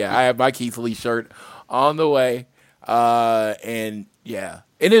 So, yeah, I have my Keith Lee shirt on the way. And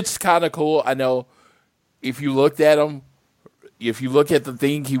it's kind of cool. I know if you looked at him, if you look at the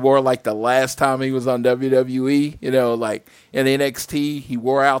thing he wore like the last time he was on WWE, like in NXT, he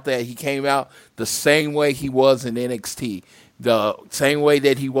wore out that he came out the same way he was in NXT. The same way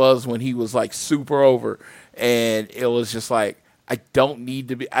that he was when he was like super over. And it was just like, you don't need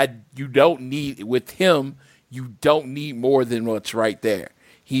more than what's right there.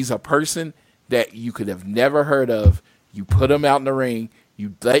 He's a person that you could have never heard of. You put him out in the ring,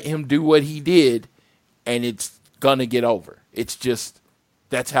 you let him do what he did, and it's gonna get over. It's just,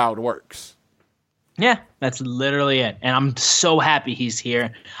 that's how it works. Yeah, that's literally it. And I'm so happy he's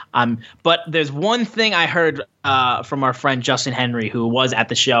here. But there's one thing I heard from our friend Justin Henry, who was at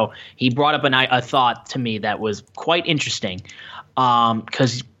the show. He brought up a thought to me that was quite interesting.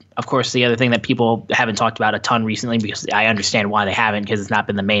 Because, of course, the other thing that people haven't talked about a ton recently, because I understand why they haven't, because it's not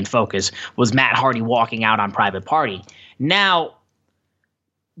been the main focus, was Matt Hardy walking out on Private Party. Now,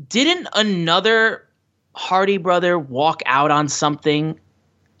 didn't another Hardy brother walk out on something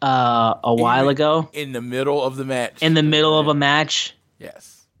a while ago? In the middle of the match. In the middle of a match?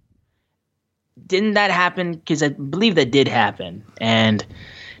 Yes. Didn't that happen? Because I believe that did happen. And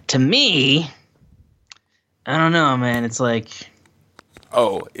to me, I don't know, man. It's like...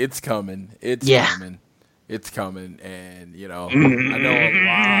 Oh, it's coming. It's coming. It's coming. And, I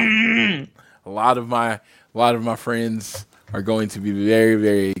know a lot of my friends are going to be very,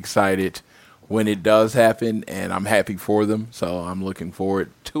 very excited when it does happen, and I'm happy for them. So I'm looking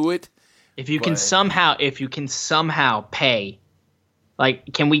forward to it. If you can somehow pay,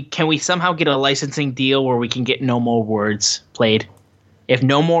 like, can we somehow get a licensing deal where we can get No More Words played? If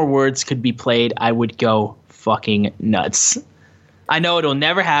No More Words could be played, I would go fucking nuts. I know it'll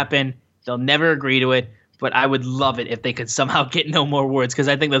never happen. They'll never agree to it, but I would love it if they could somehow get No More Words, because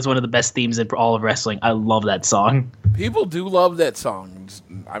I think that's one of the best themes in all of wrestling. I love that song. People do love that song.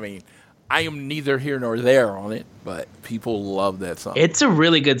 I mean, I am neither here nor there on it, but people love that song. It's a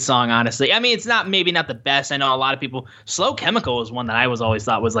really good song, honestly. I mean, it's maybe not the best. I know a lot of people. Slow Chemical is one that I always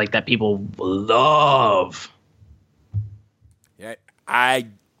thought was like that people love. Yeah, I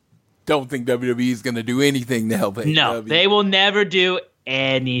don't think WWE is going to do anything to help AEW. No, they will never do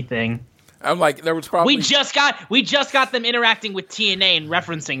anything. I'm like, there was probably... We just got them interacting with TNA and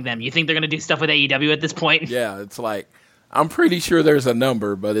referencing them. You think they're going to do stuff with AEW at this point? Yeah, it's like, I'm pretty sure there's a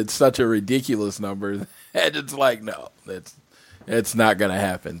number, but it's such a ridiculous number that it's like, no, it's not going to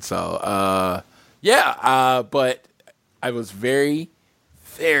happen. So, but I was very,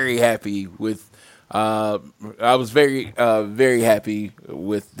 very happy with... I was very, very happy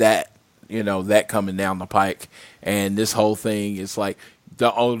with that, that coming down the pike. And this whole thing is like,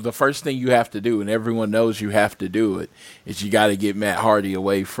 the first thing you have to do, and everyone knows you have to do it, is you got to get Matt Hardy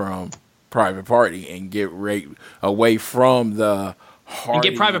away from Private Party and get away from the Hardy. And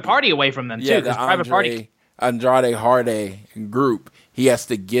get Private Party away from them, too. Yeah, the Andrade Hardy group. He has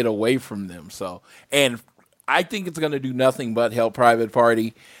to get away from them. So, and I think it's going to do nothing but help Private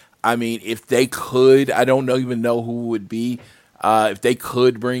Party. I mean, if they could, I don't even know who would be. If they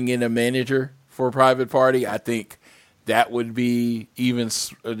could bring in a manager for Private Party, I think that would be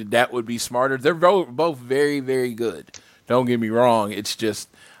smarter. They're both very, very good. Don't get me wrong. It's just,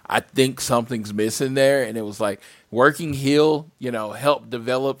 I think something's missing there. And it was like working heel, helped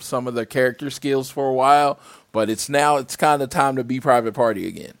develop some of the character skills for a while. But it's kind of time to be Private Party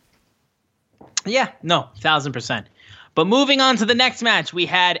again. Yeah, no, 1,000%. But moving on to the next match, we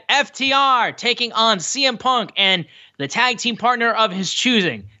had FTR taking on CM Punk and the tag team partner of his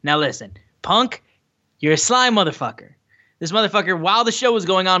choosing. Now listen, Punk, you're a sly motherfucker. this motherfucker, while the show was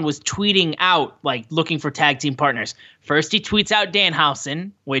going on, was tweeting out, like, looking for tag team partners. First, he tweets out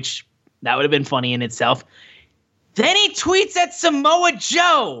Danhausen, which that would have been funny in itself. Then he tweets at Samoa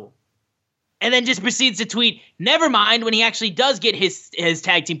Joe. And then just proceeds to tweet, never mind, when he actually does get his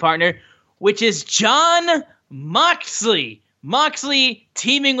tag team partner, which is Jon Moxley. Moxley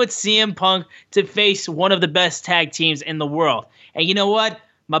teaming with CM Punk to face one of the best tag teams in the world. And you know what?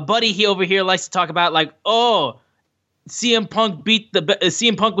 My buddy over here likes to talk about, like, oh, CM Punk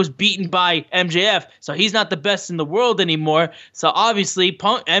was beaten by MJF, so he's not the best in the world anymore. So obviously,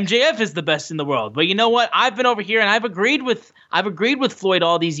 MJF is the best in the world. But you know what? I've been over here and I've agreed with Floyd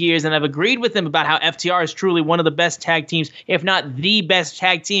all these years, and I've agreed with him about how FTR is truly one of the best tag teams, if not the best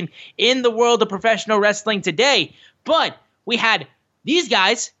tag team in the world of professional wrestling today. But we had these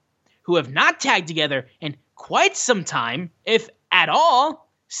guys who have not tagged together in quite some time, if at all,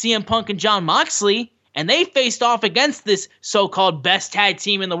 CM Punk and Jon Moxley. And they faced off against this so-called best tag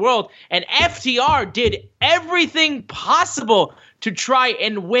team in the world. And FTR did everything possible to try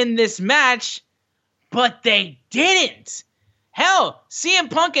and win this match, but they didn't. Hell, CM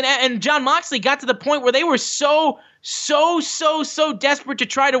Punk and Jon Moxley got to the point where they were so desperate to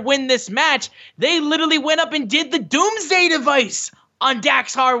try to win this match, they literally went up and did the Doomsday Device on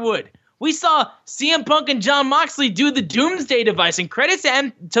Dax Harwood. We saw CM Punk and Jon Moxley do the Doomsday Device, and credit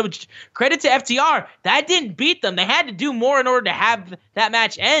to FTR, that didn't beat them. They had to do more in order to have that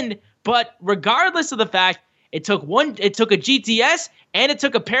match end. But regardless of the fact, it took a GTS and it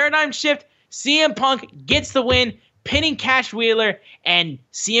took a paradigm shift. CM Punk gets the win, pinning Cash Wheeler, and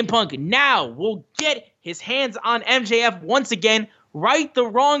CM Punk now will get his hands on MJF once again, right the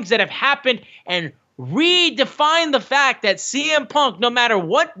wrongs that have happened, and redefine the fact that CM Punk, no matter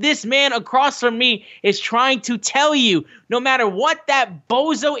what this man across from me is trying to tell you, no matter what that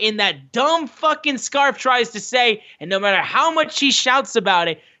bozo in that dumb fucking scarf tries to say, and no matter how much he shouts about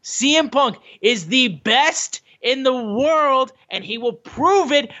it, CM Punk is the best in the world, and he will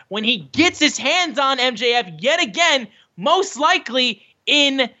prove it when he gets his hands on MJF yet again, most likely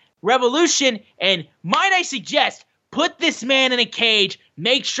in Revolution. And might I suggest, put this man in a cage.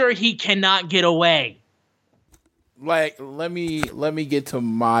 Make sure he cannot get away. Like, let me get to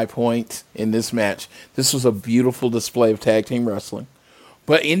my point in this match. This was a beautiful display of tag team wrestling.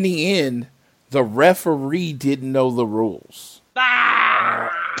 But in the end, the referee didn't know the rules.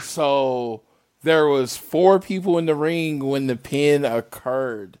 So there was 4 people in the ring when the pin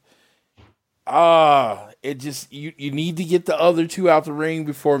occurred. It just, you need to get the other 2 out the ring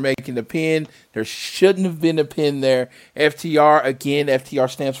before making the pin. There shouldn't have been a pin there. FTR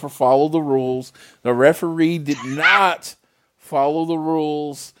stands for follow the rules. The referee did not follow the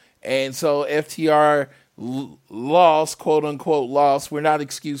rules, and so FTR lost, quote unquote lost. We're not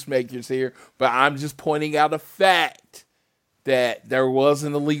excuse makers here, but I'm just pointing out a fact that there was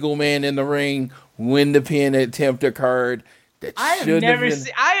an illegal man in the ring when the pin attempt occurred. I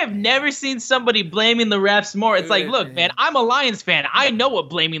have never seen somebody blaming the refs more. It's like, look, man, I'm a Lions fan. I know what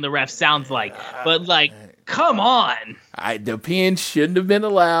blaming the refs sounds like, but like, come on. The pin shouldn't have been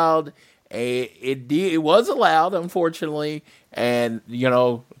allowed. It was allowed, unfortunately, and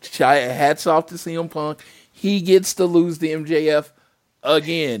hats off to CM Punk. He gets to lose the MJF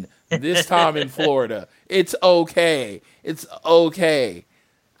again. This time in Florida. It's okay. It's okay.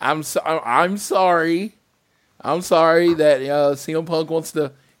 I'm sorry. I'm sorry that CM Punk wants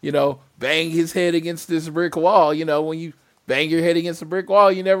to, bang his head against this brick wall. When you bang your head against a brick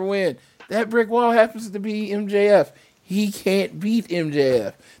wall, you never win. That brick wall happens to be MJF. He can't beat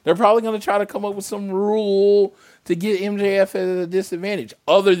MJF. They're probably going to try to come up with some rule to get MJF at a disadvantage,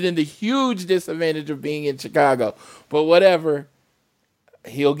 other than the huge disadvantage of being in Chicago. But whatever,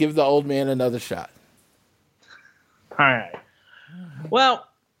 he'll give the old man another shot. All right. Well,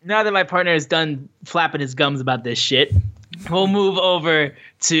 now that my partner is done flapping his gums about this shit, we'll move over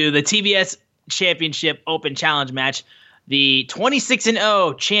to the TBS Championship Open Challenge match. The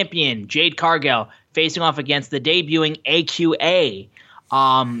 26-0 champion, Jade Cargill, facing off against the debuting AQA.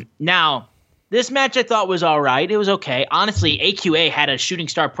 Now, this match I thought was all right. It was okay. Honestly, AQA had a shooting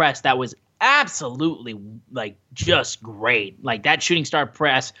star press that was absolutely, just great. That shooting star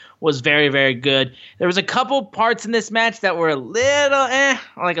press was very, very good. There was a couple parts in this match that were a little,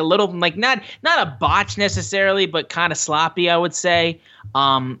 not a botch necessarily, but kind of sloppy, I would say,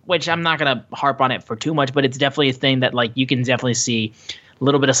 which I'm not going to harp on it for too much, but it's definitely a thing that, you can definitely see a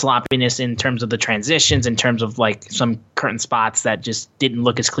little bit of sloppiness in terms of the transitions, in terms of some curtain spots that just didn't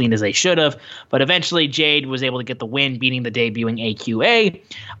look as clean as they should have. But eventually Jade was able to get the win, beating the debuting AQA.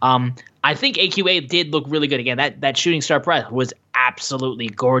 I think AQA did look really good. Again, that shooting star press was absolutely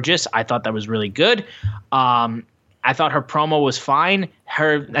gorgeous. I thought that was really good. I thought her promo was fine.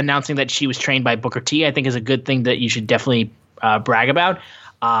 Her announcing that she was trained by Booker T, I think, is a good thing that you should definitely brag about.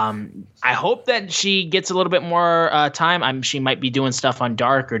 I hope that she gets a little bit more time. She might be doing stuff on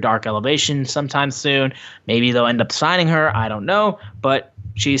Dark or Dark Elevation sometime soon. Maybe they'll end up signing her. I don't know. But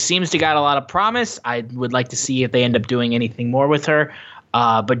she seems to got a lot of promise. I would like to see if they end up doing anything more with her.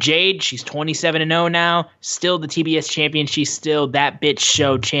 But Jade, she's 27-0 now. Still the TBS champion. She's still that bitch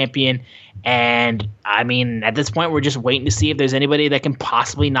show champion. And, I mean, at this point, we're just waiting to see if there's anybody that can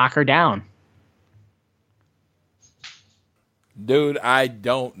possibly knock her down. Dude, I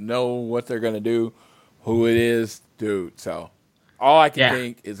don't know what they're going to do, who it is, dude. So all I can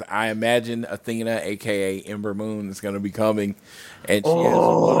think is I imagine Athena, a.k.a. Ember Moon, is going to be coming, and she has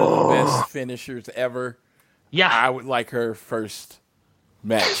one of the best finishers ever. Yeah. I would like her first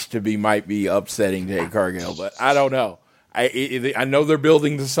match to might be upsetting Jade Cargill, but I don't know. I know they're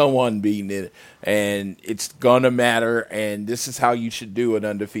building to someone beating it, and it's going to matter, and this is how you should do an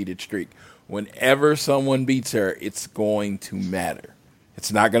undefeated streak. Whenever someone beats her, it's going to matter.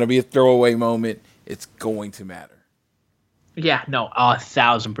 It's not going to be a throwaway moment. It's going to matter. Yeah, no,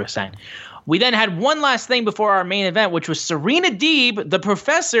 1,000%. We then had one last thing before our main event, which was Serena Deeb, the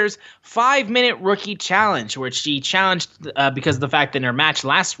Professor's 5-minute rookie challenge, where she challenged because of the fact that in her match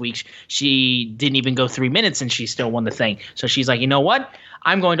last week, she didn't even go 3 minutes and she still won the thing. So she's like, you know what?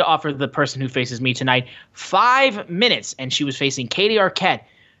 I'm going to offer the person who faces me tonight 5 minutes. And she was facing Katie Arquette.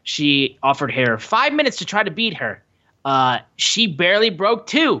 She offered her 5 minutes to try to beat her. She barely broke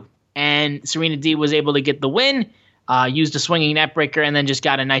 2, and Serena Deeb was able to get the win, used a swinging net breaker, and then just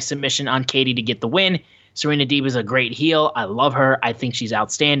got a nice submission on Katie to get the win. Serena Deeb is a great heel. I love her. I think she's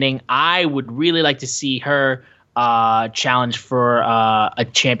outstanding. I would really like to see her challenge for a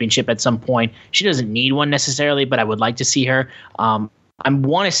championship at some point. She doesn't need one necessarily, but I would like to see her. I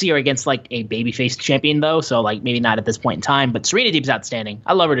want to see her against like a babyface champion though, so like maybe not at this point in time. But Serena Deeb's outstanding.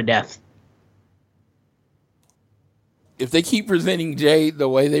 I love her to death. If they keep presenting Jade the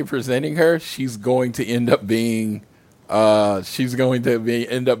way they're presenting her, she's going to end up being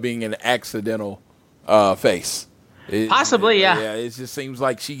end up being an accidental face. Possibly, yeah. Yeah, it just seems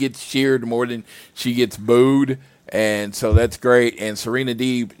like she gets cheered more than she gets booed. And so that's great. And Serena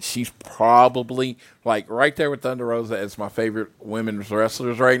Deeb, she's probably like right there with Thunder Rosa as my favorite women's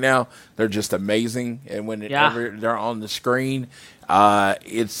wrestlers right now. They're just amazing. And whenever they're on the screen,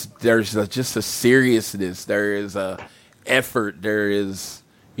 there's just a seriousness. There is a effort. There is,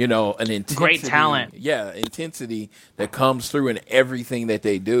 an intensity. Great talent. Yeah, intensity that comes through in everything that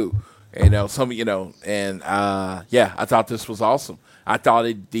they do. I thought this was awesome. I thought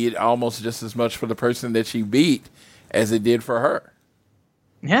it did almost just as much for the person that she beat as it did for her.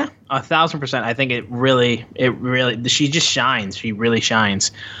 Yeah, 1,000%. I think it really, she just shines. She really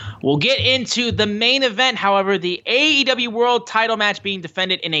shines. We'll get into the main event, however, the AEW World title match being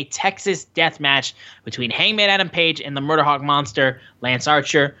defended in a Texas death match between Hangman Adam Page and the Murderhawk Monster, Lance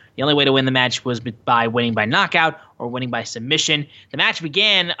Archer. The only way to win the match was by winning by knockout or winning by submission. The match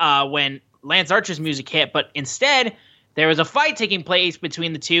began when Lance Archer's music hit, but instead there was a fight taking place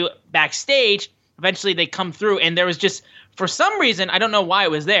between the two backstage. Eventually they come through, and there was just, for some reason, I don't know why it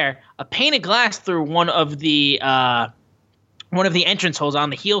was there, a pane of glass through one of the entrance holes on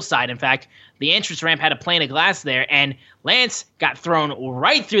the heel side. In fact, the entrance ramp had a pane of glass there, and Lance got thrown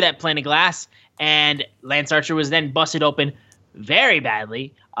right through that pane of glass, and Lance Archer was then busted open very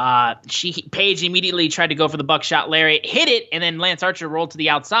badly. Paige immediately tried to go for the buckshot lariat, hit it, and then Lance Archer rolled to the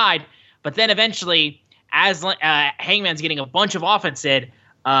outside. But then eventually, as Hangman's getting a bunch of offense in,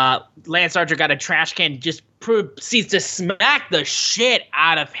 Lance Archer got a trash can, just proceeds to smack the shit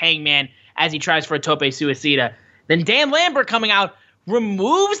out of Hangman as he tries for a tope suicida. Then Dan Lambert coming out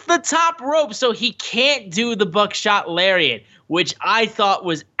removes the top rope so he can't do the buckshot lariat, which I thought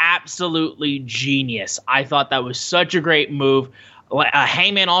was absolutely genius. I thought that was such a great move.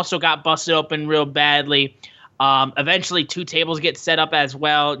 Hangman also got busted open real badly. Eventually, 2 tables get set up as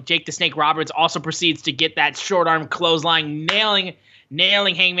well. Jake the Snake Roberts also proceeds to get that short arm clothesline,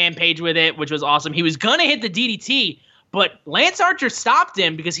 nailing Hangman Page with it, which was awesome. He was going to hit the DDT, but Lance Archer stopped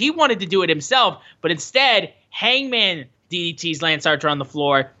him because he wanted to do it himself. But instead, Hangman DDTs Lance Archer on the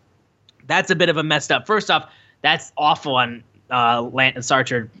floor. That's a bit of a messed up. First off, that's awful on Lance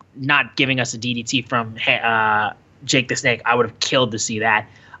Archer not giving us a DDT from Jake the Snake. I would have killed to see that.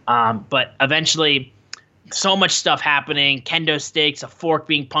 But eventually, so much stuff happening. Kendo sticks, a fork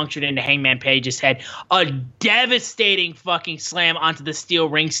being punctured into Hangman Page's head. A devastating fucking slam onto the steel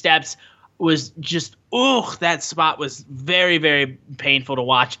ring steps was just, that spot was very, very painful to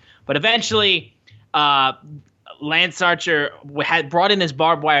watch. But eventually, Lance Archer had brought in this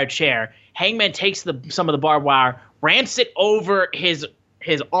barbed wire chair. Hangman takes some of the barbed wire, ramps it over his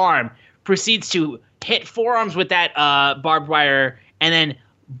arm, proceeds to hit forearms with that barbed wire, and then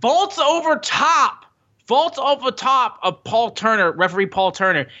vaults over top of Paul Turner, referee Paul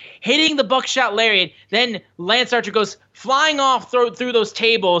Turner, hitting the buckshot lariat. Then Lance Archer goes flying off through those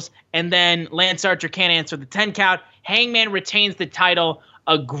tables, and then Lance Archer can't answer the 10 count. Hangman retains the title,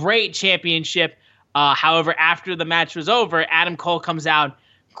 a great championship. However, after the match was over, Adam Cole comes out,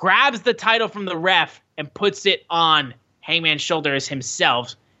 grabs the title from the ref, and puts it on Hangman's shoulders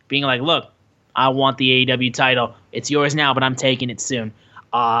himself, being like, look, I want the AEW title. It's yours now, but I'm taking it soon.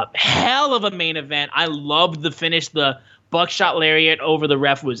 Hell of a main event. I loved the finish. The buckshot lariat over the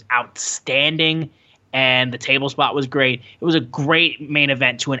ref was outstanding, and the table spot was great. It was a great main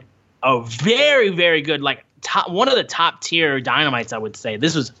event to a very, very good, like one of the top tier Dynamites, I would say.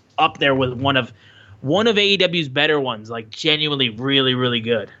 This was up there with one of AEW's better ones, like genuinely really, really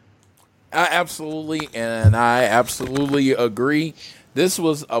good. Absolutely, and I absolutely agree. This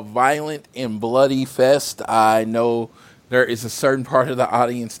was a violent and bloody fest. I know there is a certain part of the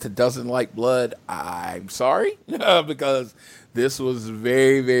audience that doesn't like blood. I'm sorry, because this was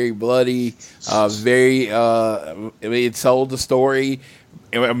very, very bloody. It told the story.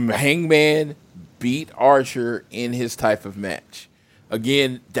 Hangman beat Archer in his type of match.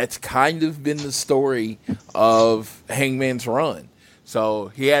 Again, that's kind of been the story of Hangman's run.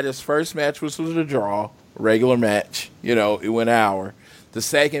 So he had his first match, which was a draw, regular match. It went an hour. The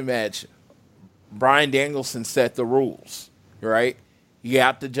second match, Bryan Danielson set the rules, right? He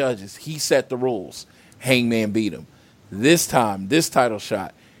got the judges. He set the rules. Hangman beat him. This time, this title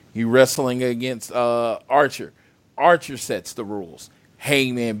shot, he wrestling against Archer. Archer sets the rules.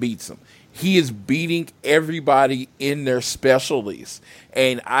 Hangman beats him. He is beating everybody in their specialties.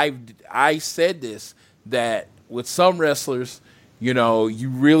 And I said this, that with some wrestlers, you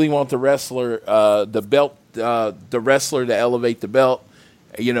really want the wrestler, the wrestler to elevate the belt,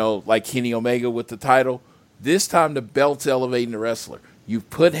 like Kenny Omega with the title. This time the belt's elevating the wrestler. You've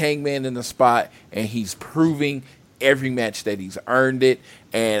put Hangman in the spot, and he's proving every match that he's earned it.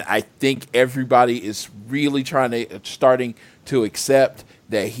 And I think everybody is really starting to accept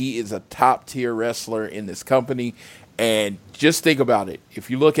that he is a top-tier wrestler in this company. And just think about it. If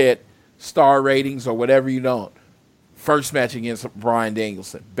you look at star ratings or whatever you don't, first match against Bryan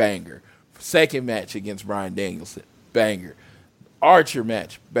Danielson, banger. Second match against Bryan Danielson, banger. Archer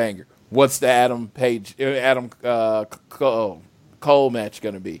match, banger. What's the Adam Cole match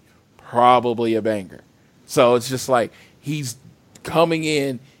going to be? Probably a banger. So it's just like he's coming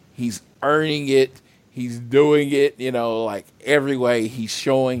in, he's earning it, he's doing it, like every way. He's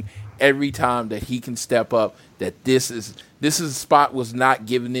showing every time that he can step up that this is a spot was not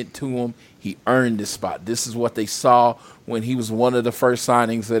given it to him. He earned this spot. This is what they saw when he was one of the first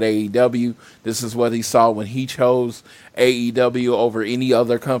signings at AEW. This is what he saw when he chose AEW over any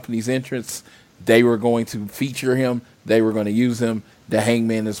other company's entrance. They were going to feature him. They were going to use him. The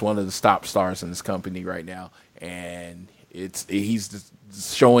Hangman is one of the top stars in this company right now, and he's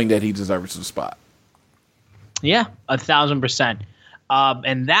showing that he deserves the spot. Yeah, 1,000%.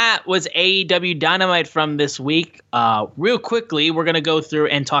 And that was AEW Dynamite from this week. Real quickly, we're going to go through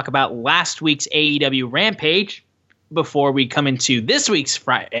and talk about last week's AEW Rampage before we come into this week's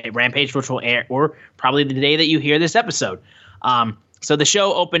Rampage, which will air, or probably the day that you hear this episode. So the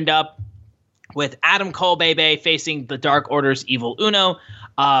show opened up with Adam Cole Bebe facing the Dark Order's Evil Uno.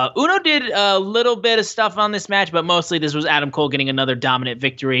 Uno did a little bit of stuff on this match, but mostly this was Adam Cole getting another dominant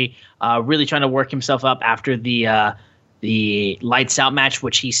victory, really trying to work himself up after the Lights Out match,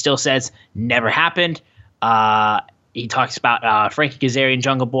 which he still says never happened. He talks about Frankie Kazarian,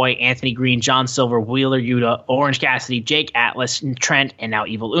 Jungle Boy, Anthony Green, John Silver, Wheeler Yuta, Orange Cassidy, Jake Atlas, Trent, and now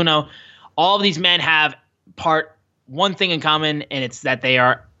Evil Uno. All of these men have one thing in common, and it's that they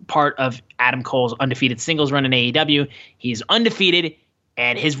are part of Adam Cole's undefeated singles run in AEW. He's undefeated,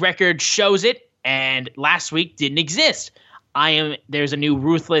 and his record shows it, and last week didn't exist. There's a new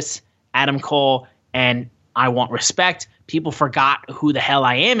ruthless Adam Cole, and I want respect. People forgot who the hell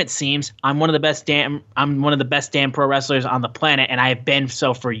I am, it seems. I'm one of the best damn pro wrestlers on the planet, and I have been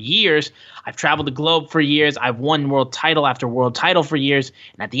so for years. I've traveled the globe for years. I've won world title after world title for years.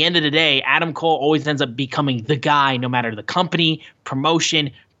 And at the end of the day, Adam Cole always ends up becoming the guy, no matter the company, promotion,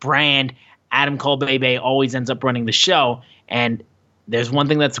 brand. Adam Cole Bebe always ends up running the show. And there's one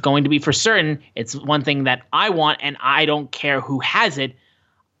thing that's going to be for certain. It's one thing that I want, and I don't care who has it.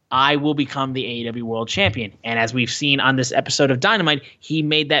 I will become the AEW World Champion. And as we've seen on this episode of Dynamite, he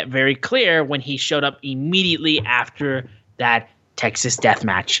made that very clear when he showed up immediately after that Texas Death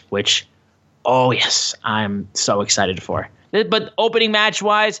Match, which, oh yes, I'm so excited for. But opening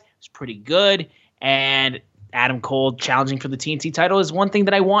match-wise, it's pretty good. And Adam Cole challenging for the TNT title is one thing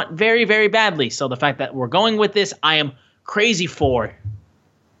that I want very, very badly. So the fact that we're going with this, I am crazy for.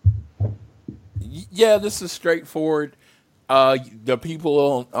 Yeah, this is straightforward. The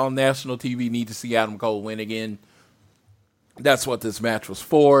people on national TV need to see Adam Cole win again. That's what this match was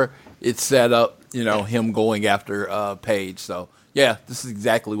for. It set up, him going after Paige. So, yeah, this is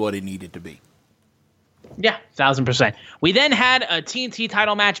exactly what it needed to be. Yeah, 1,000%. We then had a TNT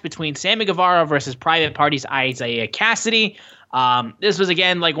title match between Sammy Guevara versus Private Party's Isaiah Cassidy. This was,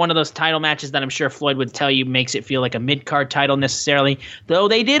 again, like one of those title matches that I'm sure Floyd would tell you makes it feel like a mid-card title necessarily. Though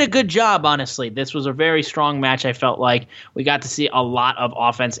they did a good job, honestly. This was a very strong match, I felt like. We got to see a lot of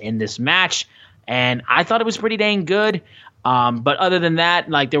offense in this match, and I thought it was pretty dang good. But other than that,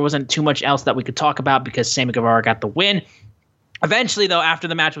 like there wasn't too much else that we could talk about because Sammy Guevara got the win. Eventually, though, after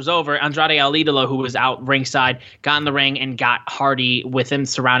the match was over, Andrade El Idolo, who was out ringside, got in the ring and got Hardy with him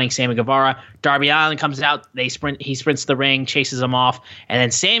surrounding Sammy Guevara. Darby Allin comes out. He sprints the ring, chases him off. And then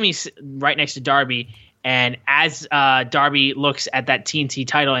Sammy's right next to Darby. And as Darby looks at that TNT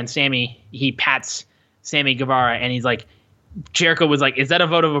title and he pats Sammy Guevara. And he's like, Jericho was like, is that a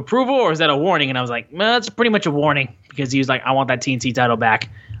vote of approval or is that a warning? And I was like, well, that's pretty much a warning because he was like, I want that TNT title back.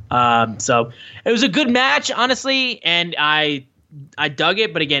 So it was a good match, honestly. And I dug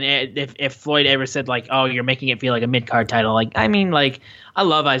it, but again, if Floyd ever said like, "Oh, you're making it feel like a mid-card title," I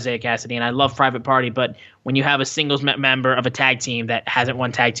love Isaiah Cassidy and I love Private Party, but when you have a singles member of a tag team that hasn't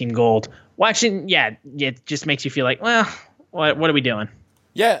won tag team gold, it just makes you feel like, well, what are we doing?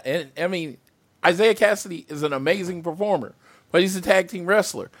 Yeah, and Isaiah Cassidy is an amazing performer, but he's a tag team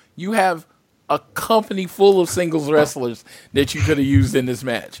wrestler. You have a company full of singles wrestlers that you could have used in this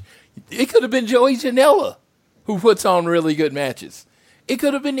match. It could have been Joey Janela, who puts on really good matches. It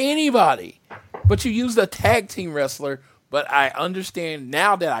could have been anybody, but you used a tag team wrestler. But I understand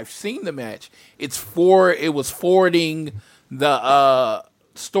now that I've seen the match, it was forwarding the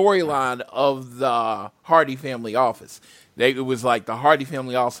storyline of the Hardy family office. It was like the Hardy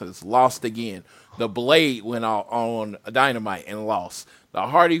family office lost again. The Blade went on Dynamite and lost. The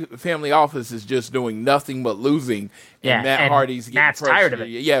Hardy family office is just doing nothing but losing. And Matt Hardy's getting frustrated. Tired of it.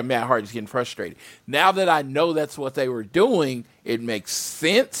 Yeah, Matt Hardy's getting frustrated. Now that I know that's what they were doing, it makes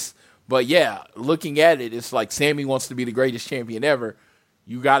sense. But yeah, looking at it, it's like Sammy wants to be the greatest champion ever.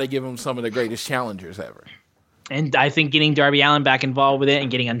 You got to give him some of the greatest challengers ever. And I think getting Darby Allin back involved with it and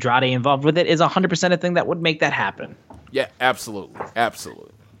getting Andrade involved with it is 100% a thing that would make that happen. Yeah, absolutely.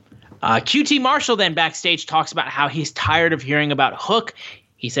 Absolutely. QT Marshall then backstage talks about how he's tired of hearing about Hook.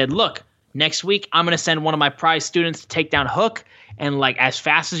 He said, look, next week I'm going to send one of my prize students to take down Hook. And like as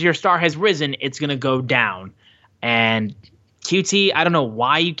fast as your star has risen, it's going to go down. And QT, I don't know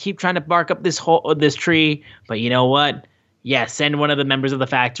why you keep trying to bark up this tree, but you know what? Yeah, send one of the members of the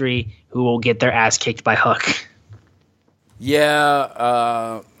factory who will get their ass kicked by Hook.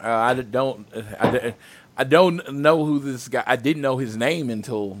 Yeah, I don't know who this guy. I didn't know his name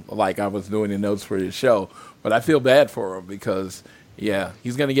until like I was doing the notes for this show. But I feel bad for him because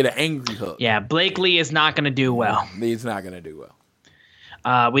he's gonna get an angry Hook. Yeah, Blake Lee is not gonna do well. He's not gonna do well.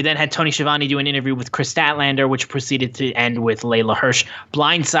 We then had Tony Schiavone do an interview with Chris Statlander, which proceeded to end with Layla Hirsch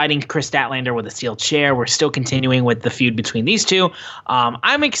blindsiding Chris Statlander with a steel chair. We're still continuing with the feud between these two.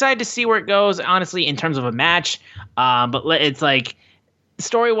 I'm excited to see where it goes, honestly, in terms of a match. But it's like,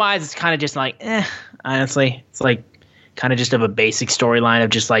 story-wise, it's kind of just like, honestly. It's like kind of just of a basic storyline of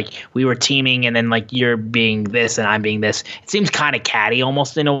just like we were teaming and then like you're being this and I'm being this. It seems kind of catty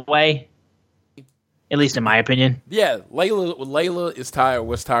almost in a way. At least in my opinion. Yeah, Layla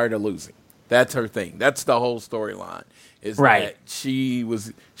was tired of losing. That's her thing. That's the whole storyline. Is right. That she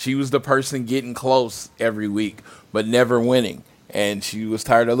was the person getting close every week, but never winning, and she was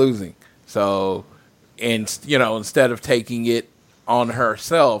tired of losing. So, and instead of taking it on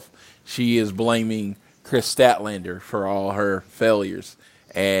herself, she is blaming Chris Statlander for all her failures,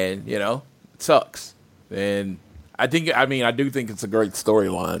 and it sucks. And I do think it's a great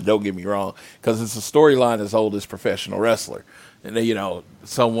storyline. Don't get me wrong, because it's a storyline as old as professional wrestler. And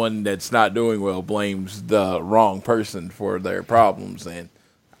someone that's not doing well blames the wrong person for their problems, and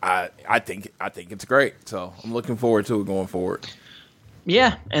I think it's great. So I'm looking forward to it going forward.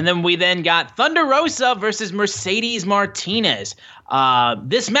 Yeah, and then we got Thunder Rosa versus Mercedes Martinez.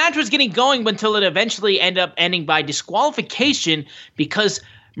 This match was getting going until it eventually ended up ending by disqualification because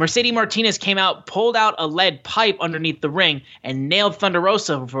Mercedes Martinez came out, pulled out a lead pipe underneath the ring, and nailed Thunder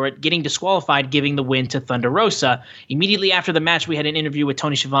Rosa for it, getting disqualified, giving the win to Thunder Rosa. Immediately after the match, we had an interview with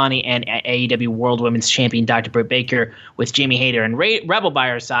Tony Schiavone and AEW World Women's Champion Dr. Britt Baker with Jamie Hayter and Rebel by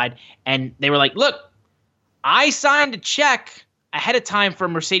her side, and they were like, look, I signed a check ahead of time for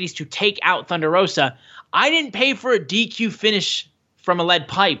Mercedes to take out Thunder Rosa. I didn't pay for a DQ finish from a lead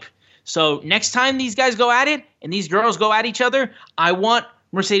pipe. So next time these guys go at it and these girls go at each other, I want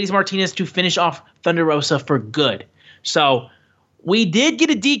Mercedes Martinez to finish off Thunder Rosa for good. So we did get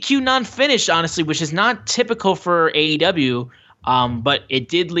a DQ non-finish, honestly, which is not typical for AEW, but it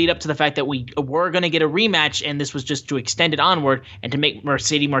did lead up to the fact that we were going to get a rematch, and this was just to extend it onward and to make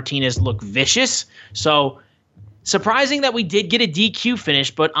Mercedes Martinez look vicious. So surprising that we did get a DQ finish,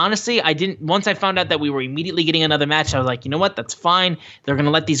 but honestly, once I found out that we were immediately getting another match, I was like, you know what, that's fine. They're going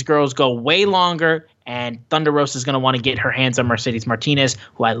to let these girls go way longer, and Thunder Rosa is going to want to get her hands on Mercedes Martinez,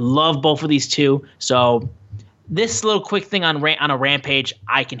 who I love both of these two. So this little quick thing on a Rampage,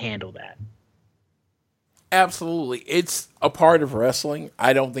 I can handle that. Absolutely. It's a part of wrestling.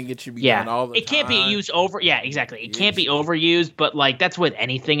 I don't think it should be done all the time. It can't be used over. Yeah, exactly. It can't be overused, but like that's with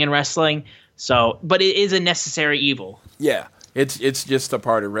anything in wrestling. So, but it is a necessary evil. Yeah, it's just a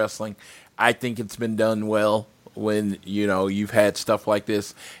part of wrestling. I think it's been done well when, you've had stuff like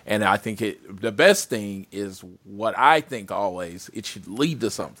this. And I think the best thing is what I think always, it should lead to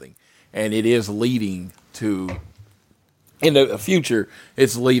something. And it is leading to, in the future,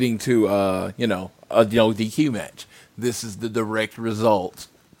 it's leading to, a DQ match. This is the direct result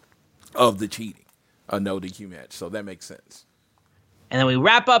of the cheating, a no DQ match. So that makes sense. And then we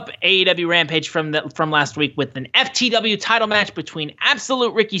wrap up AEW Rampage from last week with an FTW title match between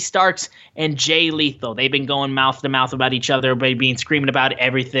Absolute Ricky Starks and Jay Lethal. They've been going mouth to mouth about each other, being screaming about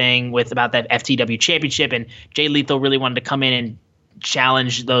everything about that FTW championship. And Jay Lethal really wanted to come in and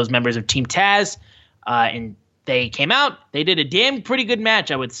challenge those members of Team Taz. And they came out. They did a pretty good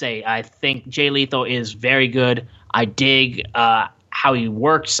match, I would say. I think Jay Lethal is very good. I dig how he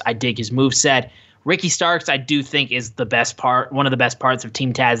works. I dig his moveset. Ricky Starks, I do think, is one of the best parts of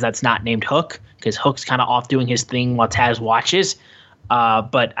Team Taz that's not named Hook, because Hook's kind of off doing his thing while Taz watches.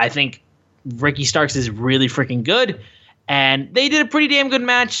 But I think Ricky Starks is really freaking good, and they did a pretty damn good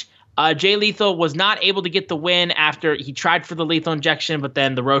match. Jay Lethal was not able to get the win after he tried for the lethal injection, but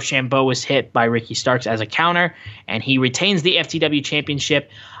then the Rochambeau was hit by Ricky Starks as a counter, and he retains the FTW championship.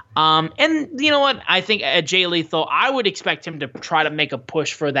 And you know what? I think Jay Lethal, I would expect him to try to make a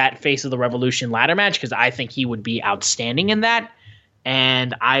push for that Face of the Revolution ladder match, because I think he would be outstanding in that.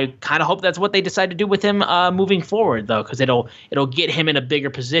 And I kind of hope that's what they decide to do with him moving forward, though, because it'll get him in a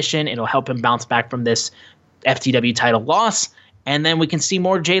bigger position. It'll help him bounce back from this FTW title loss. And then we can see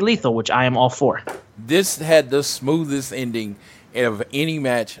more Jay Lethal, which I am all for. This had the smoothest ending of any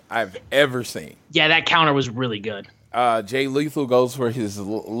match I've ever seen. Yeah, that counter was really good. Jay Lethal goes for his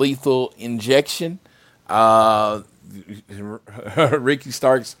lethal injection. Ricky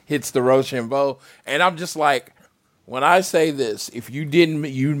Starks hits the Rochambeau. And I'm just like, when I say this, if you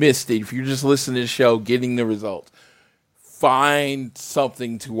missed it. If you're just listening to the show, getting the result, find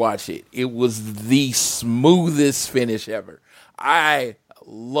something to watch it. It was the smoothest finish ever. I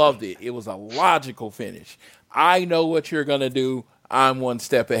loved it. It was a logical finish. I know what you're going to do. I'm one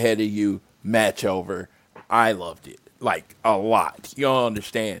step ahead of you. Match over. I loved it. Like, a lot. You don't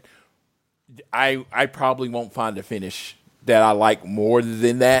understand. I probably won't find a finish that I like more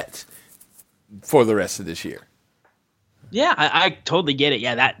than that for the rest of this year. Yeah, I totally get it.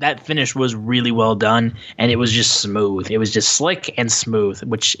 Yeah, that finish was really well done, and it was just smooth. It was just slick and smooth,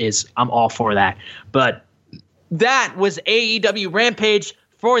 which is, I'm all for that. But that was AEW Rampage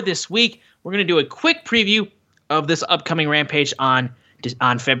for this week. We're going to do a quick preview of this upcoming Rampage on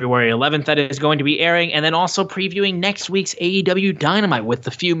February 11th that is going to be airing, and then also previewing next week's AEW Dynamite with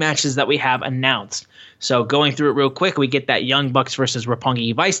the few matches that we have announced. So going through it real quick, we get that Young Bucks versus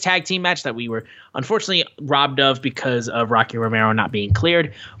Roppongi Vice tag team match that we were unfortunately robbed of because of Rocky Romero not being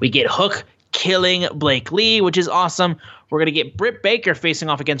cleared. We get Hook killing Blake Lee, which is awesome. We're going to get Britt Baker facing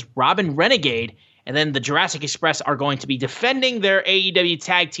off against Robin Renegade. And then the Jurassic Express are going to be defending their AEW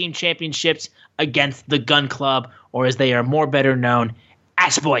Tag Team Championships against the Gun Club, or as they are more better known,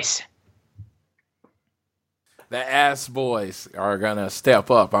 Ass Boys. The Ass Boys are going to step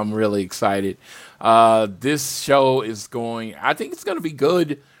up. I'm really excited. This show is I think it's going to be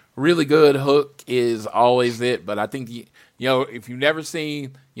good, really good. Hook is always it, but I think, if you've never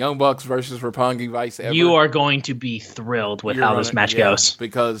seen Young Bucks versus Roppongi Vice ever, you are going to be thrilled with how this match goes.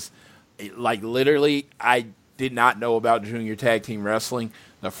 Because literally, I did not know about junior tag team wrestling.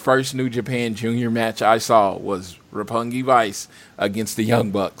 The first New Japan junior match I saw was Roppongi Vice against the Young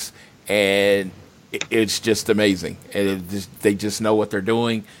Bucks, and it's just amazing. And they just know what they're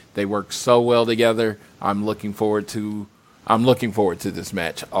doing. They work so well together. I'm looking forward to this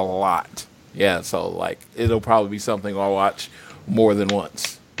match a lot. Yeah, so it'll probably be something I'll watch more than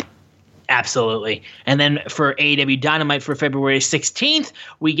once. Absolutely. And then for AEW Dynamite for February 16th,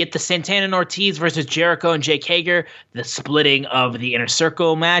 we get the Santana and Ortiz versus Jericho and Jake Hager, the splitting of the Inner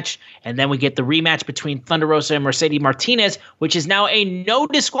Circle match. And then we get the rematch between Thunder Rosa and Mercedes Martinez, which is now a no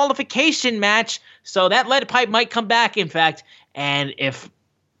disqualification match. So that lead pipe might come back, in fact. And if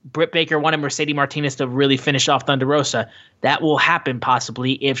Britt Baker wanted Mercedes Martinez to really finish off Thunder Rosa, that will happen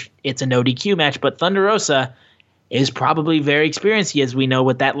possibly if it's a no DQ match. But Thunder Rosa is probably very experienced, as we know,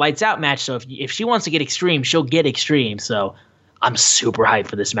 with that lights out match. So if she wants to get extreme, she'll get extreme. So I'm super hyped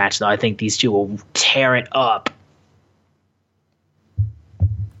for this match, though. I think these two will tear it up.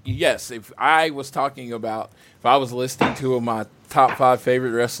 Yes, if I was listing two of my top 5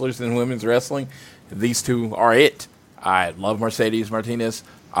 favorite wrestlers in women's wrestling, these two are it. I love Mercedes Martinez.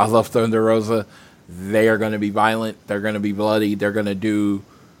 I love Thunder Rosa. They are going to be violent. They're going to be bloody. They're going to do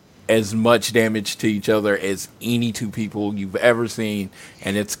as much damage to each other as any two people you've ever seen,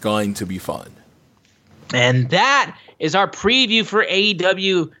 and it's going to be fun. And that is our preview for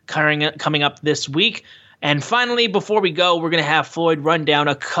AEW coming up this week. And finally, before we go, we're going to have Floyd run down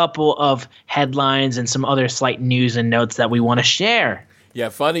a couple of headlines and some other slight news and notes that we want to share. Yeah,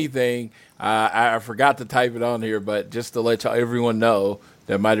 funny thing, I forgot to type it on here, but just to let everyone know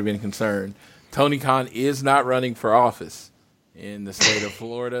that might have been concerned, Tony Khan is not running for office in the state of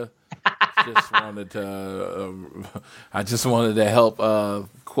Florida. I just wanted to help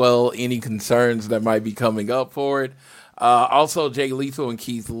quell any concerns that might be coming up for it. Also, Jay Lethal and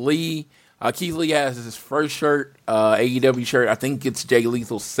Keith Lee. Keith Lee has his first shirt, AEW shirt. I think it's Jay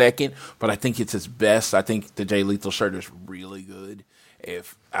Lethal's second, but I think it's his best. I think the Jay Lethal shirt is really good.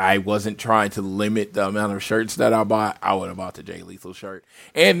 If I wasn't trying to limit the amount of shirts that I bought, I would have bought the Jay Lethal shirt.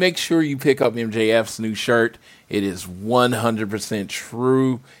 And make sure you pick up MJF's new shirt. It is 100%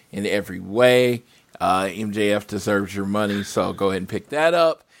 true in every way. MJF deserves your money, so go ahead and pick that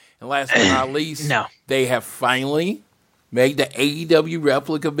up. And last but not least, they have finally made the AEW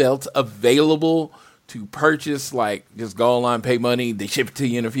replica belts available to purchase. Like, just go online, pay money, they ship it to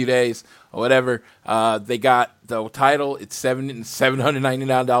you in a few days or whatever. They got the title. It's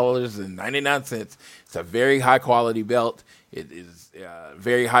 $799.99. It's a very high quality belt. It is a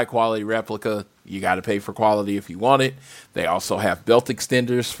very high quality replica. You got to pay for quality if you want it. They also have belt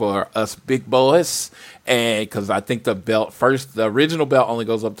extenders for us big boys, and because I think the original belt only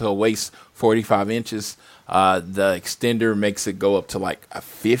goes up to a waist 45 inches. The extender makes it go up to like a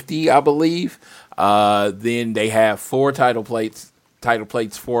 50, I believe. Then they have 4 title plates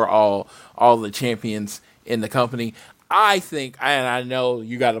for all the champions in the company. I think, and I know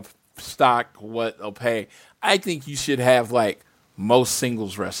you got to stock what they'll pay. I think you should have like most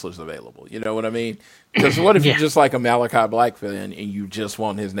singles wrestlers available. You know what I mean? Because what if you're just like a Malachi Black fan and you just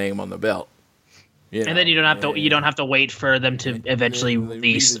want his name on the belt? And then you don't have to wait for them to eventually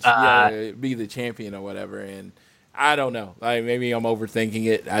release be the champion or whatever. And I don't know. Like, maybe I'm overthinking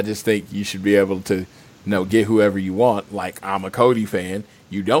it. I just think you should be able to, get whoever you want. Like, I'm a Cody fan.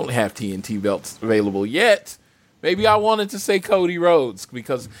 You don't have TNT belts available yet. Maybe I wanted to say Cody Rhodes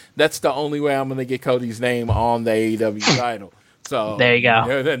because that's the only way I'm going to get Cody's name on the AEW title. So there you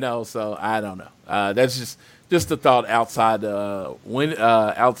go. No, so I don't know. That's just a thought outside the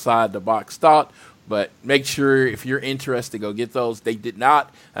box thought. But make sure if you're interested, go get those. They did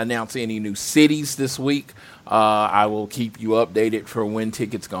not announce any new cities this week. I will keep you updated for when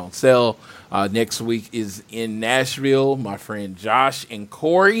tickets gonna sell. Next week is in Nashville. My friend Josh and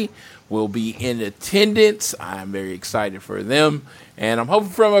Corey will be in attendance. I'm very excited for them. And I'm hoping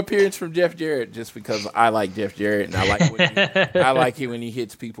for an appearance from Jeff Jarrett just because I like Jeff Jarrett and I like it when he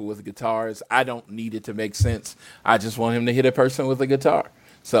hits people with guitars. I don't need it to make sense. I just want him to hit a person with a guitar.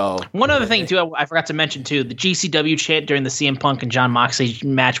 So one other thing too, I forgot to mention too, the GCW chant during the CM Punk and Jon Moxley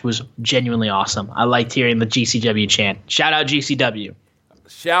match was genuinely awesome. I liked hearing the GCW chant. Shout out GCW.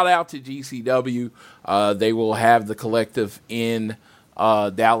 Shout out to GCW. They will have the collective in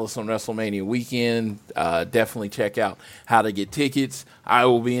Dallas on WrestleMania weekend. Definitely check out how to get tickets. I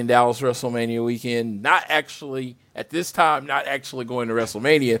will be in Dallas WrestleMania weekend. Not actually going to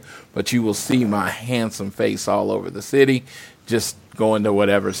WrestleMania, but you will see my handsome face all over the city. Just going to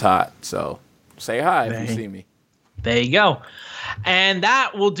whatever's hot. So say hi if you see me. There you go. And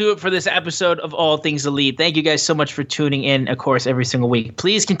that will do it for this episode of All Things Elite. Thank you guys so much for tuning in, of course, every single week.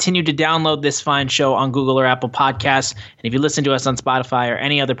 Please continue to download this fine show on Google or Apple Podcasts. And if you listen to us on Spotify or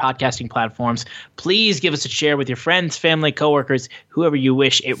any other podcasting platforms, please give us a share with your friends, family, coworkers, whoever you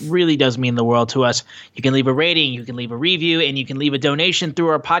wish. It really does mean the world to us. You can leave a rating, you can leave a review, and you can leave a donation through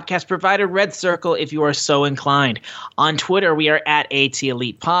our podcast provider, Red Circle, if you are so inclined. On Twitter, we are at AT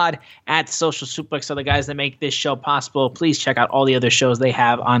Elite Pod. At Social Suplex are the guys that make this show possible. Please check out all the other shows they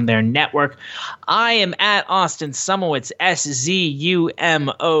have on their network. I am at Austin Szumowicz, SZUMOWICZ.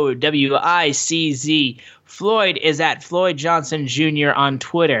 Floyd is at Floyd Johnson Jr. on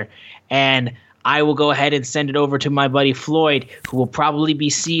Twitter. And I will go ahead and send it over to my buddy Floyd, who will probably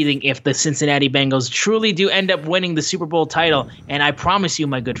be seething if the Cincinnati Bengals truly do end up winning the Super Bowl title. And I promise you,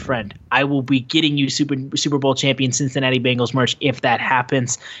 my good friend, I will be getting you Super Bowl champion Cincinnati Bengals merch if that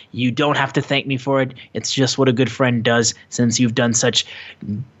happens. You don't have to thank me for it. It's just what a good friend does, since you've done such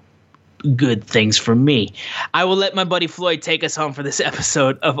good things for me. I will let my buddy Floyd take us home for this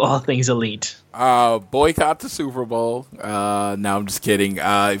episode of All Things Elite. Boycott the Super Bowl. No, I'm just kidding.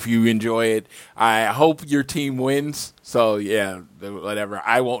 If you enjoy it, I hope your team wins. So yeah, whatever.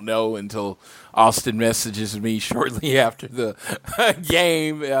 I won't know until Austin messages me shortly after the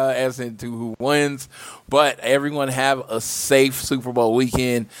game, as into who wins. But everyone have a safe Super Bowl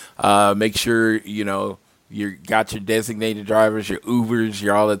weekend. Make sure, you got your designated drivers, your Ubers,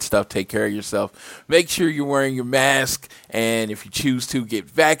 your all that stuff. Take care of yourself. Make sure you're wearing your mask. And if you choose to, get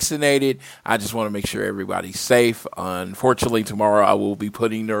vaccinated. I just want to make sure everybody's safe. Unfortunately, tomorrow I will be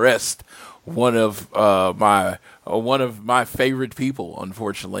putting to rest one of my favorite people,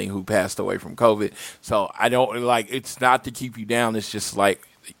 unfortunately, who passed away from COVID. So I don't it's not to keep you down. It's just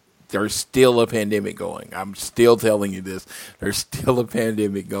there's still a pandemic going. I'm still telling you this. There's still a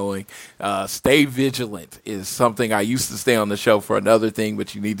pandemic going. Stay vigilant is something I used to stay on the show for another thing,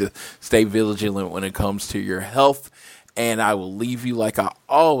 but you need to stay vigilant when it comes to your health. And I will leave you like I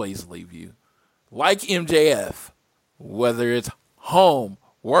always leave you. Like MJF, whether it's home,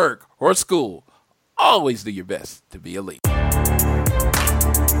 work, or school, always do your best to be elite.